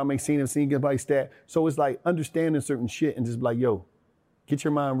 whatever I may seen and seen, get like that. So it's like understanding certain shit and just like, yo, get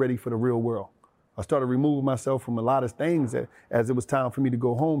your mind ready for the real world. I started removing myself from a lot of things as it was time for me to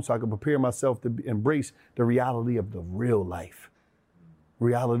go home so I could prepare myself to embrace the reality of the real life,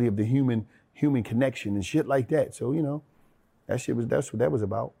 reality of the human human connection and shit like that. So, that's what that was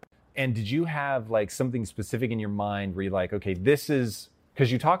about. And did you have like something specific in your mind where you're like, okay, this is,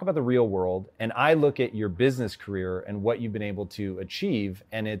 because you talk about the real world, and I look at your business career and what you've been able to achieve,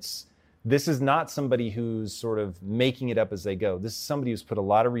 and this is not somebody who's sort of making it up as they go. This is somebody who's put a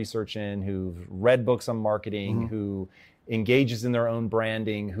lot of research in, who've read books on marketing, who engages in their own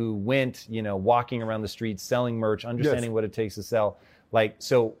branding, who went, walking around the streets, selling merch, understanding what it takes to sell. Like,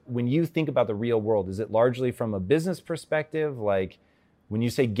 so when you think about the real world, is it largely from a business perspective? Like, when you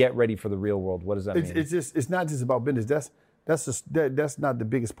say get ready for the real world, what does that mean? It's not just about business. That's not the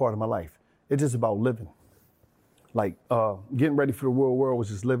biggest part of my life. It's just about living. Like, getting ready for the real world was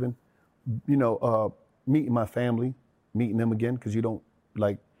just living, meeting my family, meeting them again, because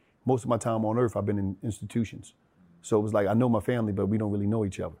most of my time on earth, I've been in institutions. So it was like, I know my family, but we don't really know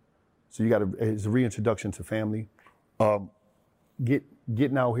each other. So it's a reintroduction to family.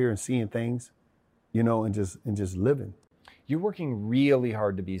 Getting out here and seeing things, and just living. You're working really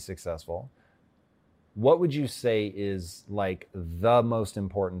hard to be successful. What would you say is like the most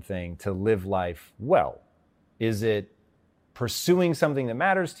important thing to live life well? Is it pursuing something that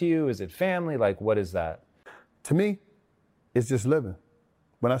matters to you? Is it family? Like, what is that? To me, it's just living.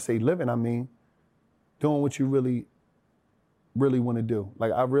 When I say living, I mean doing what you really, really want to do.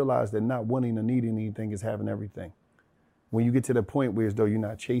 Like, I realized that not wanting or needing anything is having everything. When you get to the point where as though you're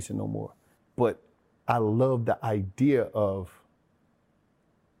not chasing no more. But I love the idea of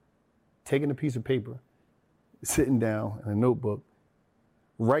taking a piece of paper, sitting down in a notebook,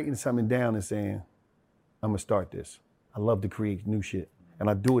 writing something down and saying, I'm gonna start this. I love to create new shit. And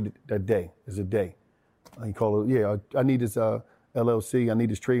I do it a day. It's a day. I call it, I need this LLC, I need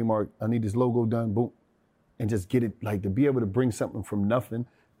this trademark, I need this logo done, boom. And just get it, like, to be able to bring something from nothing,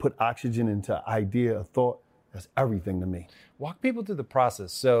 put oxygen into an idea, a thought, that's everything to me. Walk people through the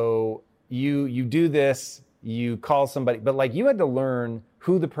process. So you do this, you call somebody, but like you had to learn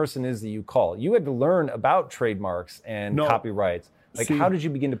who the person is that you call. You had to learn about trademarks and copyrights. Like, how did you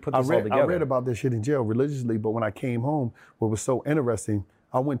begin to put this all together? I read about this shit in jail religiously, but when I came home, what was so interesting,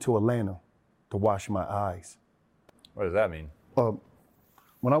 I went to Atlanta to wash my eyes. What does that mean?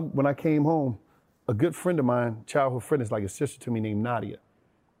 When I came home, a good friend of mine, childhood friend, is like a sister to me, named Nadia.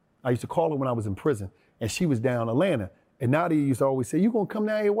 I used to call her when I was in prison, and she was down in Atlanta. And Nadia used to always say, you gonna come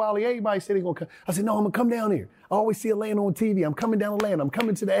down here, Wally? Everybody said they gonna come. I said, no, I'm gonna come down here. I always see Atlanta on TV. I'm coming down Atlanta. I'm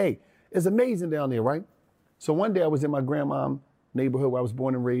coming to the A. It's amazing down there, right? So one day I was in my grandma's neighborhood where I was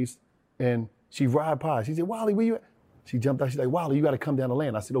born and raised, and she ride by. She said, Wally, where you at? She jumped out. She's like, Wally, you gotta come down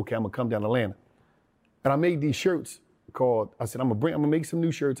Atlanta. I said, okay, I'm gonna come down Atlanta. And I made these shirts I said, I'm gonna make some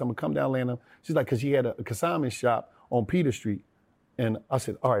new shirts. I'm gonna come down Atlanta. She's like, cause she had a consignment shop on Peter Street. And I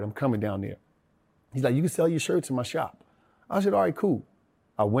said, all right, I'm coming down there. He's like, you can sell your shirts in my shop. I said, all right, cool.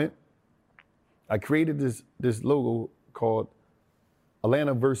 I went, I created this logo called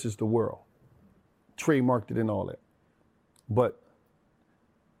Atlanta versus the world. Trademarked it and all that. But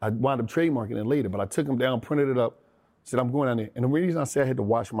I wound up trademarking it later, but I took them down, printed it up, said, I'm going down there. And the reason I said I had to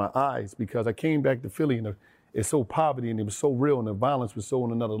wash my eyes, because I came back to Philly and it's so poverty and it was so real and the violence was so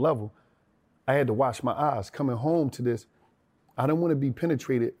on another level. I had to wash my eyes. Coming home to this, I didn't want to be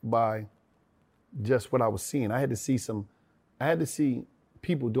penetrated by just what I was seeing. I had to see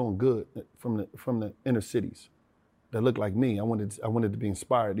people doing good from the inner cities that looked like me. I wanted to be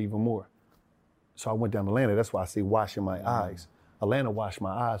inspired even more. So I went down to Atlanta. That's why I say washing my eyes. Atlanta washed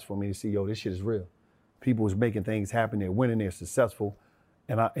my eyes for me to see, yo, this shit is real. People was making things happen. They're winning. They're successful.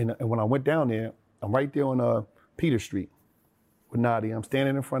 And when I went down there, I'm right there on Peter Street with Nadia. I'm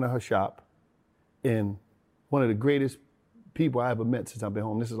standing in front of her shop, and one of the greatest people I ever met since I've been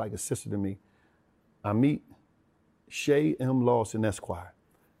home. This is like a sister to me. I meet Shay M. Lawson, Esquire.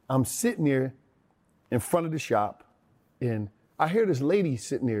 I'm sitting there in front of the shop, and I hear this lady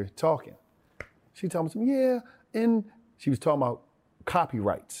sitting there talking. She talking to me, and she was talking about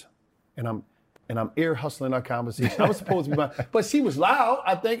copyrights, and I'm ear hustling our conversation. I was supposed to be, but she was loud,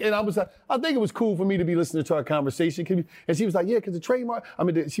 I think, and I think it was cool for me to be listening to our conversation. And she was like, yeah, because the trademark.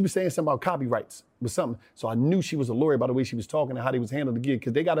 She was saying something about copyrights or something. So I knew she was a lawyer by the way she was talking and how they was handling the gig,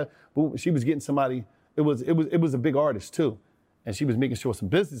 because she was getting somebody. It was a big artist too, and she was making sure some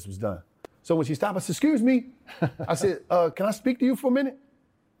business was done. So when she stopped, I said, excuse me. I said, can I speak to you for a minute?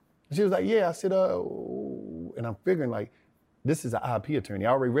 And she was like, yeah. I said, and I'm figuring like, this is an IP attorney.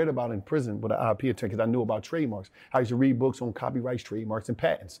 I already read about in prison with an IP attorney because I knew about trademarks. I used to read books on copyrights, trademarks, and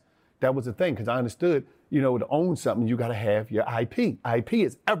patents. That was the thing, because I understood, to own something, you got to have your IP. IP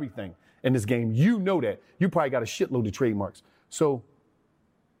is everything in this game. You know that. You probably got a shitload of trademarks. So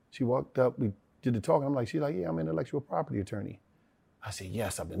she walked up, we did the talk, and she's like, yeah, I'm an intellectual property attorney. I said,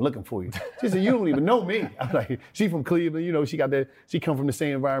 yes, I've been looking for you. She said, you don't even know me. I'm like, she from Cleveland, you know, she come from the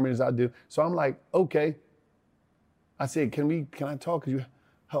same environment as I do. So I'm like, okay. I said, can I talk? Cause you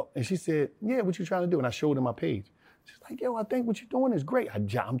help? And she said, yeah, what you trying to do? And I showed her my page. She's like, yo, I think what you're doing is great. I'm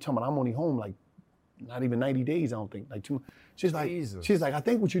telling you, I'm only home like not even 90 days, I don't think. Like 2 months. She's like, I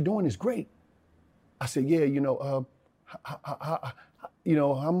think what you're doing is great. I said, yeah, you know,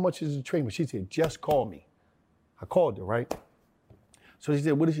 how much is the trademark? She said, just call me. I called her, right? So she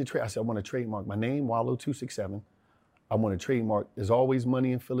said, what is your trade? I said, I want to trademark my name, Wallo267. I want to trademark, there's always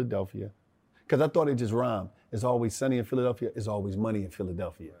money in Philadelphia. Because I thought it just rhymed. It's always sunny in Philadelphia, it's always money in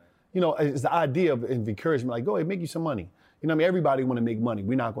Philadelphia. Right. You know, it's the idea of encouragement, like, go ahead, make you some money. You know what I mean? Everybody want to make money.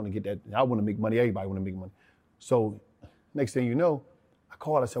 We're not going to get that. I want to make money, everybody want to make money. So next thing you know, I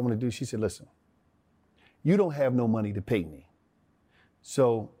called, I said, I want to do, she said, listen, you don't have no money to pay me.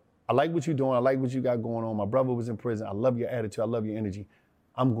 So I like what you're doing. I like what you got going on. My brother was in prison. I love your attitude. I love your energy.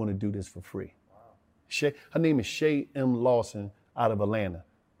 I'm going to do this for free. Wow. Her name is Shay M. Lawson out of Atlanta,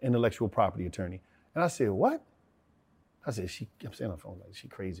 intellectual property attorney. And I said, what? I said, I'm saying on the phone, like, she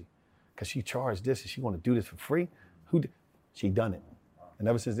crazy. Because she charged this and she want to do this for free? She done it. And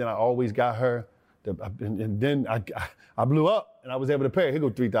ever since then, I always got her. And then I blew up and I was able to pay her. Here go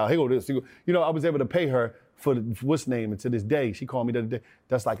 3,000, here go this. Here go. You know, I was able to pay her for what's name, and to this day, she called me the other day.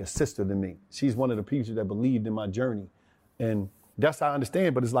 That's like a sister to me. She's one of the people that believed in my journey. And that's how I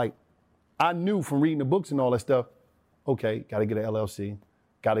understand, but it's like, I knew from reading the books and all that stuff, okay, gotta get an LLC,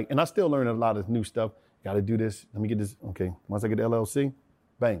 and I still learn a lot of new stuff. Gotta do this, let me get this, okay. Once I get the LLC,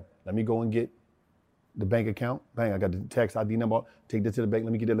 bang, let me go and get the bank account, bang, I got the tax ID number, take that to the bank,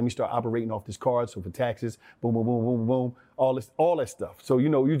 let me get that, let me start operating off this card, so for taxes, boom, boom, boom, boom, boom, all that stuff. So, you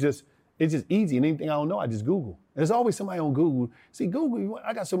know, it's just easy, and anything I don't know, I just Google. And there's always somebody on Google. See, Google,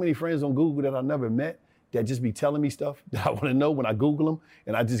 I got so many friends on Google that I never met that just be telling me stuff that I want to know when I Google them,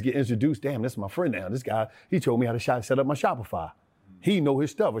 and I just get introduced. Damn, this is my friend now. This guy, he told me how to set up my Shopify. He know his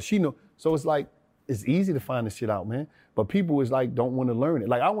stuff, or she know. So it's like, it's easy to find this shit out, man. But people is like, don't want to learn it.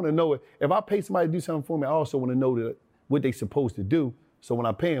 Like, I want to know it. If I pay somebody to do something for me, I also want to know what they supposed to do. So when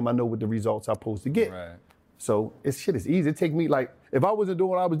I pay them, I know what the results I'm supposed to get. Right. So shit is easy. It take me like, if I wasn't doing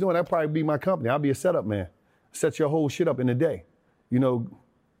what I was doing, that'd probably be my company. I'd be a setup man. Set your whole shit up in a day. You know,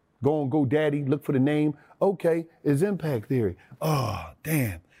 go on GoDaddy, look for the name. Okay, it's impact theory. Oh,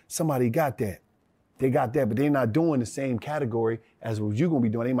 damn, somebody got that. They got that, but they're not doing the same category as what you're gonna be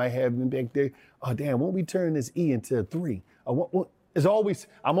doing. They might have impact theory. Oh, damn, won't we turn this E into a 3? I'm always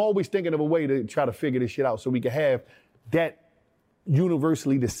thinking of a way to try to figure this shit out so we can have that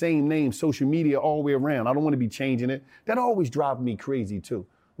universally the same name, social media all the way around. I don't want to be changing it. That always drives me crazy too.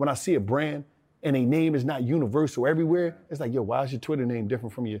 When I see a brand and a name is not universal everywhere, it's like, yo, why is your Twitter name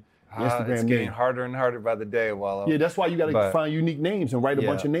different from your Instagram name? It's getting harder and harder by the day, Wallo. Yeah, that's why you got to find unique names and write a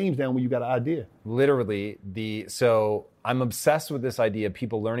bunch of names down when you got an idea. Literally, so I'm obsessed with this idea of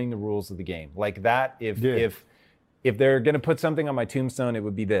people learning the rules of the game. Like that, if they're going to put something on my tombstone, it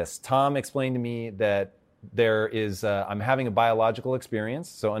would be this. Tom explained to me that there is, I'm having a biological experience,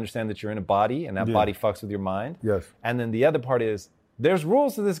 so understand that you're in a body, and that body fucks with your mind. Yes. And then the other part is, there's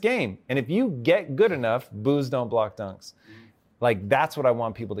rules to this game, and if you get good enough, boos don't block dunks. Like, that's what I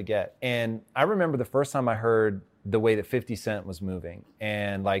want people to get. And I remember the first time I heard the way that 50 Cent was moving,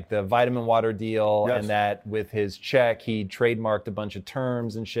 and like the vitamin water deal, and that with his check, he trademarked a bunch of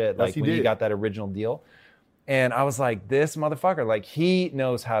terms and shit, like when he got that original deal. And I was like, this motherfucker, like, he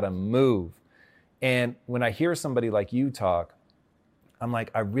knows how to move. And when I hear somebody like you talk, I'm like,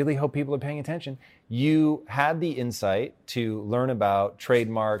 I really hope people are paying attention. You had the insight to learn about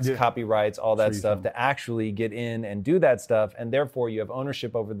trademarks, copyrights, all that stuff, to actually get in and do that stuff. And therefore, you have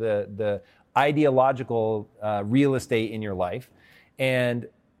ownership over the ideological real estate in your life. And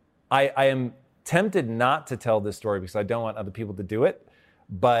I am tempted not to tell this story because I don't want other people to do it.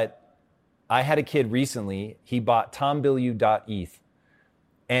 But I had a kid recently. He bought tombillieu.eth.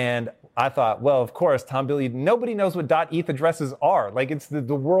 And I thought, well, of course, Tom Billieu, nobody knows what .eth addresses are. Like, it's the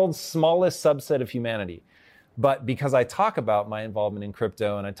world's smallest subset of humanity. But because I talk about my involvement in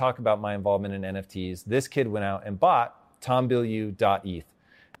crypto and I talk about my involvement in NFTs, this kid went out and bought tombillieu.eth.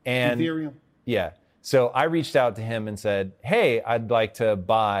 And Ethereum? Yeah. So I reached out to him and said, hey, I'd like to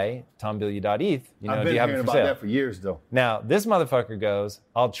buy tombillieu.eth. You know, I've been hearing about that for years, though. Now, this motherfucker goes,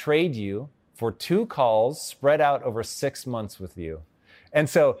 I'll trade you for 2 calls spread out over 6 months with you. And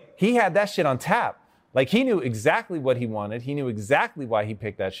so he had that shit on tap. Like, he knew exactly what he wanted. He knew exactly why he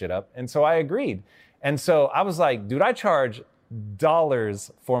picked that shit up. And so I agreed. And so I was like, dude, I charge dollars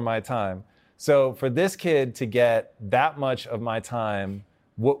for my time. So for this kid to get that much of my time,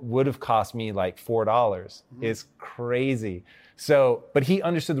 what would have cost me like $4 is crazy. So, but he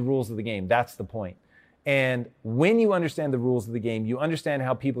understood the rules of the game. That's the point. And when you understand the rules of the game, you understand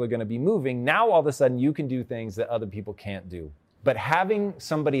how people are going to be moving. Now, all of a sudden, you can do things that other people can't do. But having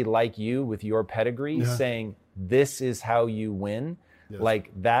somebody like you with your pedigree saying, this is how you win,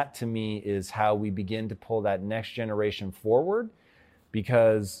 like that to me is how we begin to pull that next generation forward.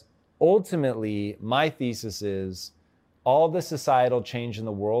 Because ultimately, my thesis is all the societal change in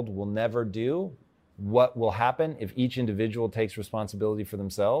the world will never do what will happen if each individual takes responsibility for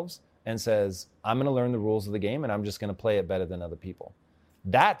themselves and says, I'm going to learn the rules of the game and I'm just going to play it better than other people.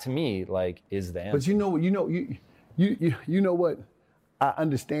 That to me, like, is the answer. But you know what? I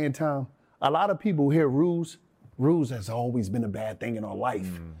understand, Tom. A lot of people hear rules. Rules has always been a bad thing in our life.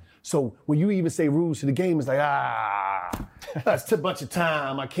 So when you even say rules to the game, it's like, that's a bunch of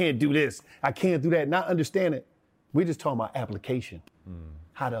time. I can't do this. I can't do that. Not understand it. We're just talking about application,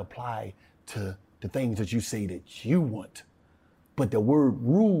 how to apply to the things that you say that you want. But the word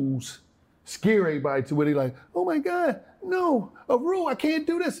rules scare everybody to where they're like, oh my God, no, a rule, I can't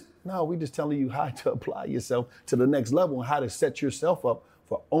do this. No, we just telling you how to apply yourself to the next level and how to set yourself up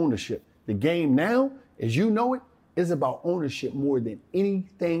for ownership. The game now, as you know it, is about ownership more than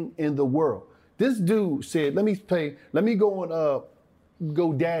anything in the world. This dude said, let me go on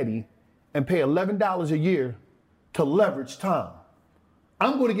GoDaddy and pay $11 a year to leverage time.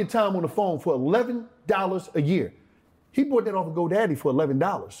 I'm going to get time on the phone for $11 a year. He bought that off of GoDaddy for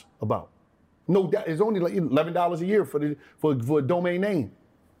 $11 about. No doubt, it's only like $11 a year for a domain name.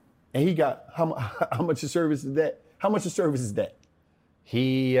 And he got, how much a service is that? How much a service is that?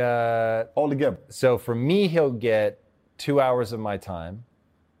 He, altogether. So for me, he'll get 2 hours of my time,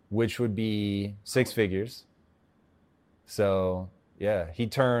 which would be 6 figures. So yeah,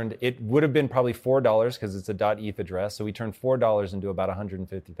 it would have been probably $4 because it's a .eth address. So we turned $4 into about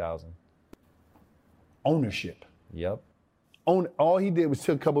 150,000. Ownership. Yep. All he did was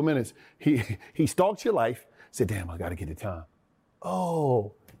took a couple minutes. He stalked your life, said, damn, I got to get the time.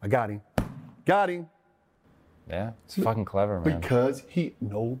 Oh, I got him. Got him. Yeah, it's fucking clever, man. Because he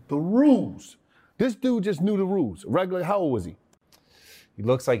know the rules. This dude just knew the rules. Regular, how old was he? He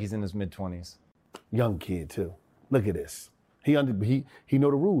looks like he's in his mid-20s. Young kid, too. Look at this. He know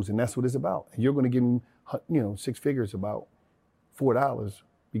the rules, and that's what it's about. And you're going to give him, 6 figures, about $4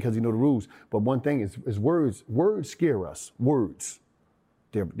 because he know the rules. But one thing is words. Words scare us. Words.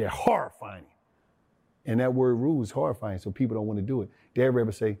 They're horrifying. And that word rule is horrifying, so people don't want to do it. They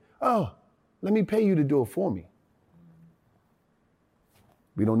ever say, oh, let me pay you to do it for me.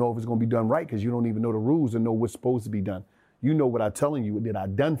 We don't know if it's going to be done right because you don't even know the rules and know what's supposed to be done. You know what I'm telling you that I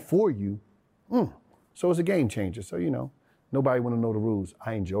done for you. So it's a game changer. So, nobody want to know the rules.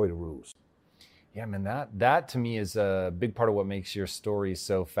 I enjoy the rules. Yeah, man, that to me is a big part of what makes your story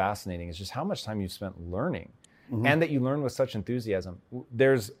so fascinating is just how much time you've spent learning and that you learn with such enthusiasm.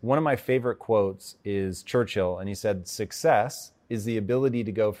 There's one of my favorite quotes is Churchill, and he said, success is the ability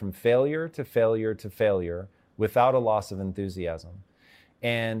to go from failure to failure to failure without a loss of enthusiasm.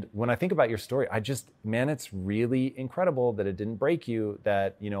 And when I think about your story, it's really incredible that it didn't break you,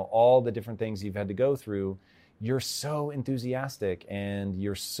 that, all the different things you've had to go through, you're so enthusiastic and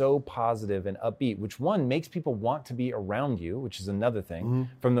you're so positive and upbeat, which one makes people want to be around you, which is another thing.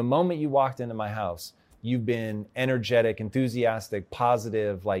 From the moment you walked into my house, you've been energetic, enthusiastic,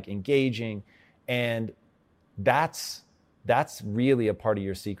 positive, like engaging. And that's really a part of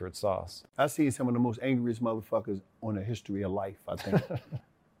your secret sauce. I've seen some of the most angriest motherfuckers on the history of life, I think.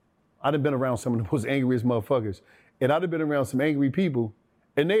 I'd have been around some of the most angriest motherfuckers. And I'd have been around some angry people,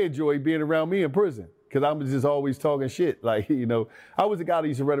 and they enjoy being around me in prison. Because I'm just always talking shit. Like, I was the guy that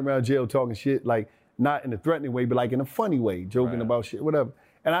used to run around jail talking shit, like, not in a threatening way, but like in a funny way, joking about shit, whatever.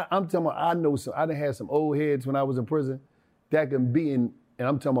 And I'm talking about, I done had some old heads when I was in prison that can be in, and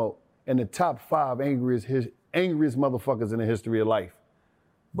I'm talking about in the top 5 angriest motherfuckers in the history of life.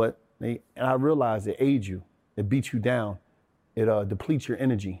 But and I realized it aids you, it beats you down, it depletes your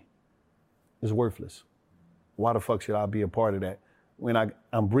energy. It's worthless. Why the fuck should I be a part of that? When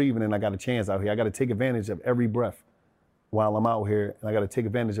I'm breathing and I got a chance out here, I got to take advantage of every breath while I'm out here, and I got to take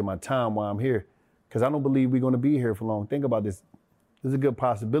advantage of my time while I'm here, because I don't believe we're going to be here for long. Think about this. There's a good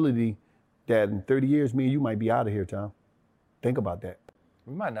possibility that in 30 years, me and you might be out of here, Tom. Think about that.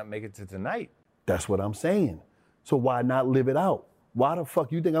 We might not make it to tonight. That's what I'm saying. So why not live it out? Why the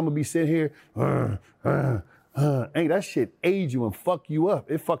fuck you think I'm going to be sitting here? Ain't that shit age you and fuck you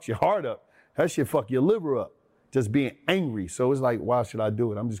up. It fucks your heart up. That shit fuck your liver up. Just being angry. So it's like, why should I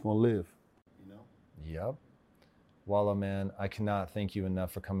do it? I'm just going to live. Yep. Wallo, man, I cannot thank you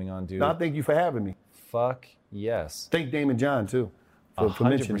enough for coming on, dude. No, I thank you for having me. Fuck yes. Thank Dame and John, too, for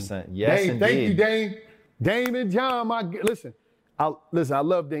mentioning me. 100%. Yes, Dame, indeed. thank you, Dame. Dame and John, listen, Listen, I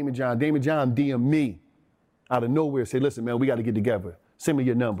love Damon John. Damon John DM me out of nowhere, say, listen, man, we got to get together. Send me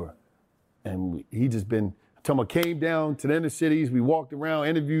your number. And he just been, came down to the inner cities. We walked around,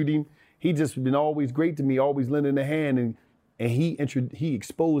 interviewed him. He just been always great to me, always lending a hand. And he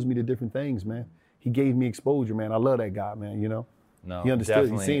exposed me to different things, man. He gave me exposure, man. I love that guy, man, you know? No, he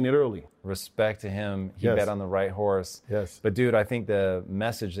understood. He seen it early. Respect to him. He Yes. bet on the right horse. Yes. But dude, I think the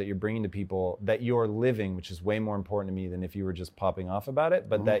message that you're bringing to people that you're living, which is way more important to me than if you were just popping off about it,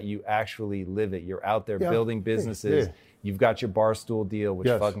 but that you actually live it. You're out there building businesses. Yeah. You've got your Barstool deal, which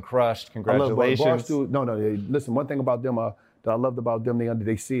Yes. fucking crushed. Congratulations. I love Barstool. No, listen, one thing about them that I loved about them,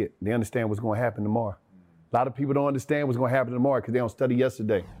 they see it. They understand what's going to happen tomorrow. A lot of people don't understand what's going to happen tomorrow because they don't study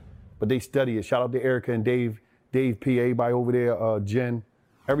yesterday. But they study it. Shout out to Erica and Dave P, everybody over there, Jen.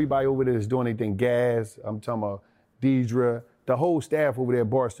 Everybody over there is doing anything. Gaz, I'm talking about Deidre. The whole staff over there at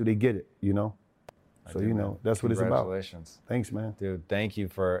Barstool, they get it, you know? So, you know, that's what it's about. Congratulations. Thanks, man. Dude, thank you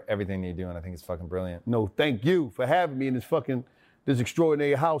for everything that you're doing. I think it's fucking brilliant. No, thank you for having me in this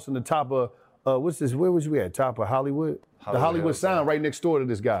extraordinary house on the top of, what's this, where was we at? Top of Hollywood? The Hollywood sign right next door to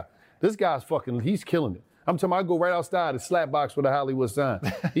this guy. This guy's he's killing it. I'm talking about I go right outside and slap box with a Hollywood sign.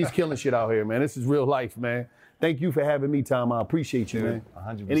 He's killing shit out here, man. This is real life, man. Thank you for having me, Tom. I appreciate you, man.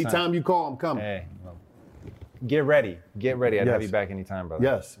 100%. Anytime you call, I'm coming. Hey, well, get ready. I'd have you back anytime, brother.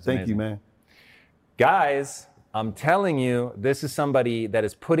 Yes, It's thank amazing. you, man. Guys, I'm telling you, this is somebody that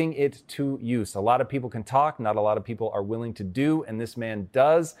is putting it to use. A lot of people can talk, not a lot of people are willing to do, and this man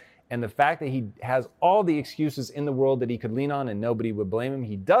does. And the fact that he has all the excuses in the world that he could lean on and nobody would blame him,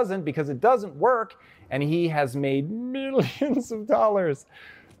 he doesn't because it doesn't work, and he has made millions of dollars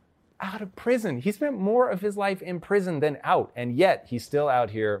out of prison. He spent more of his life in prison than out, and yet he's still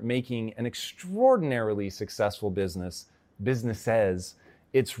out here making an extraordinarily successful businesses.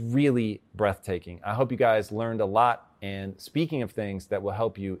 It's really breathtaking. I hope you guys learned a lot, and speaking of things that will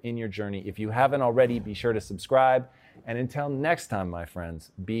help you in your journey, if you haven't already, be sure to subscribe. And until next time, my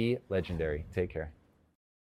friends, be legendary. Take care.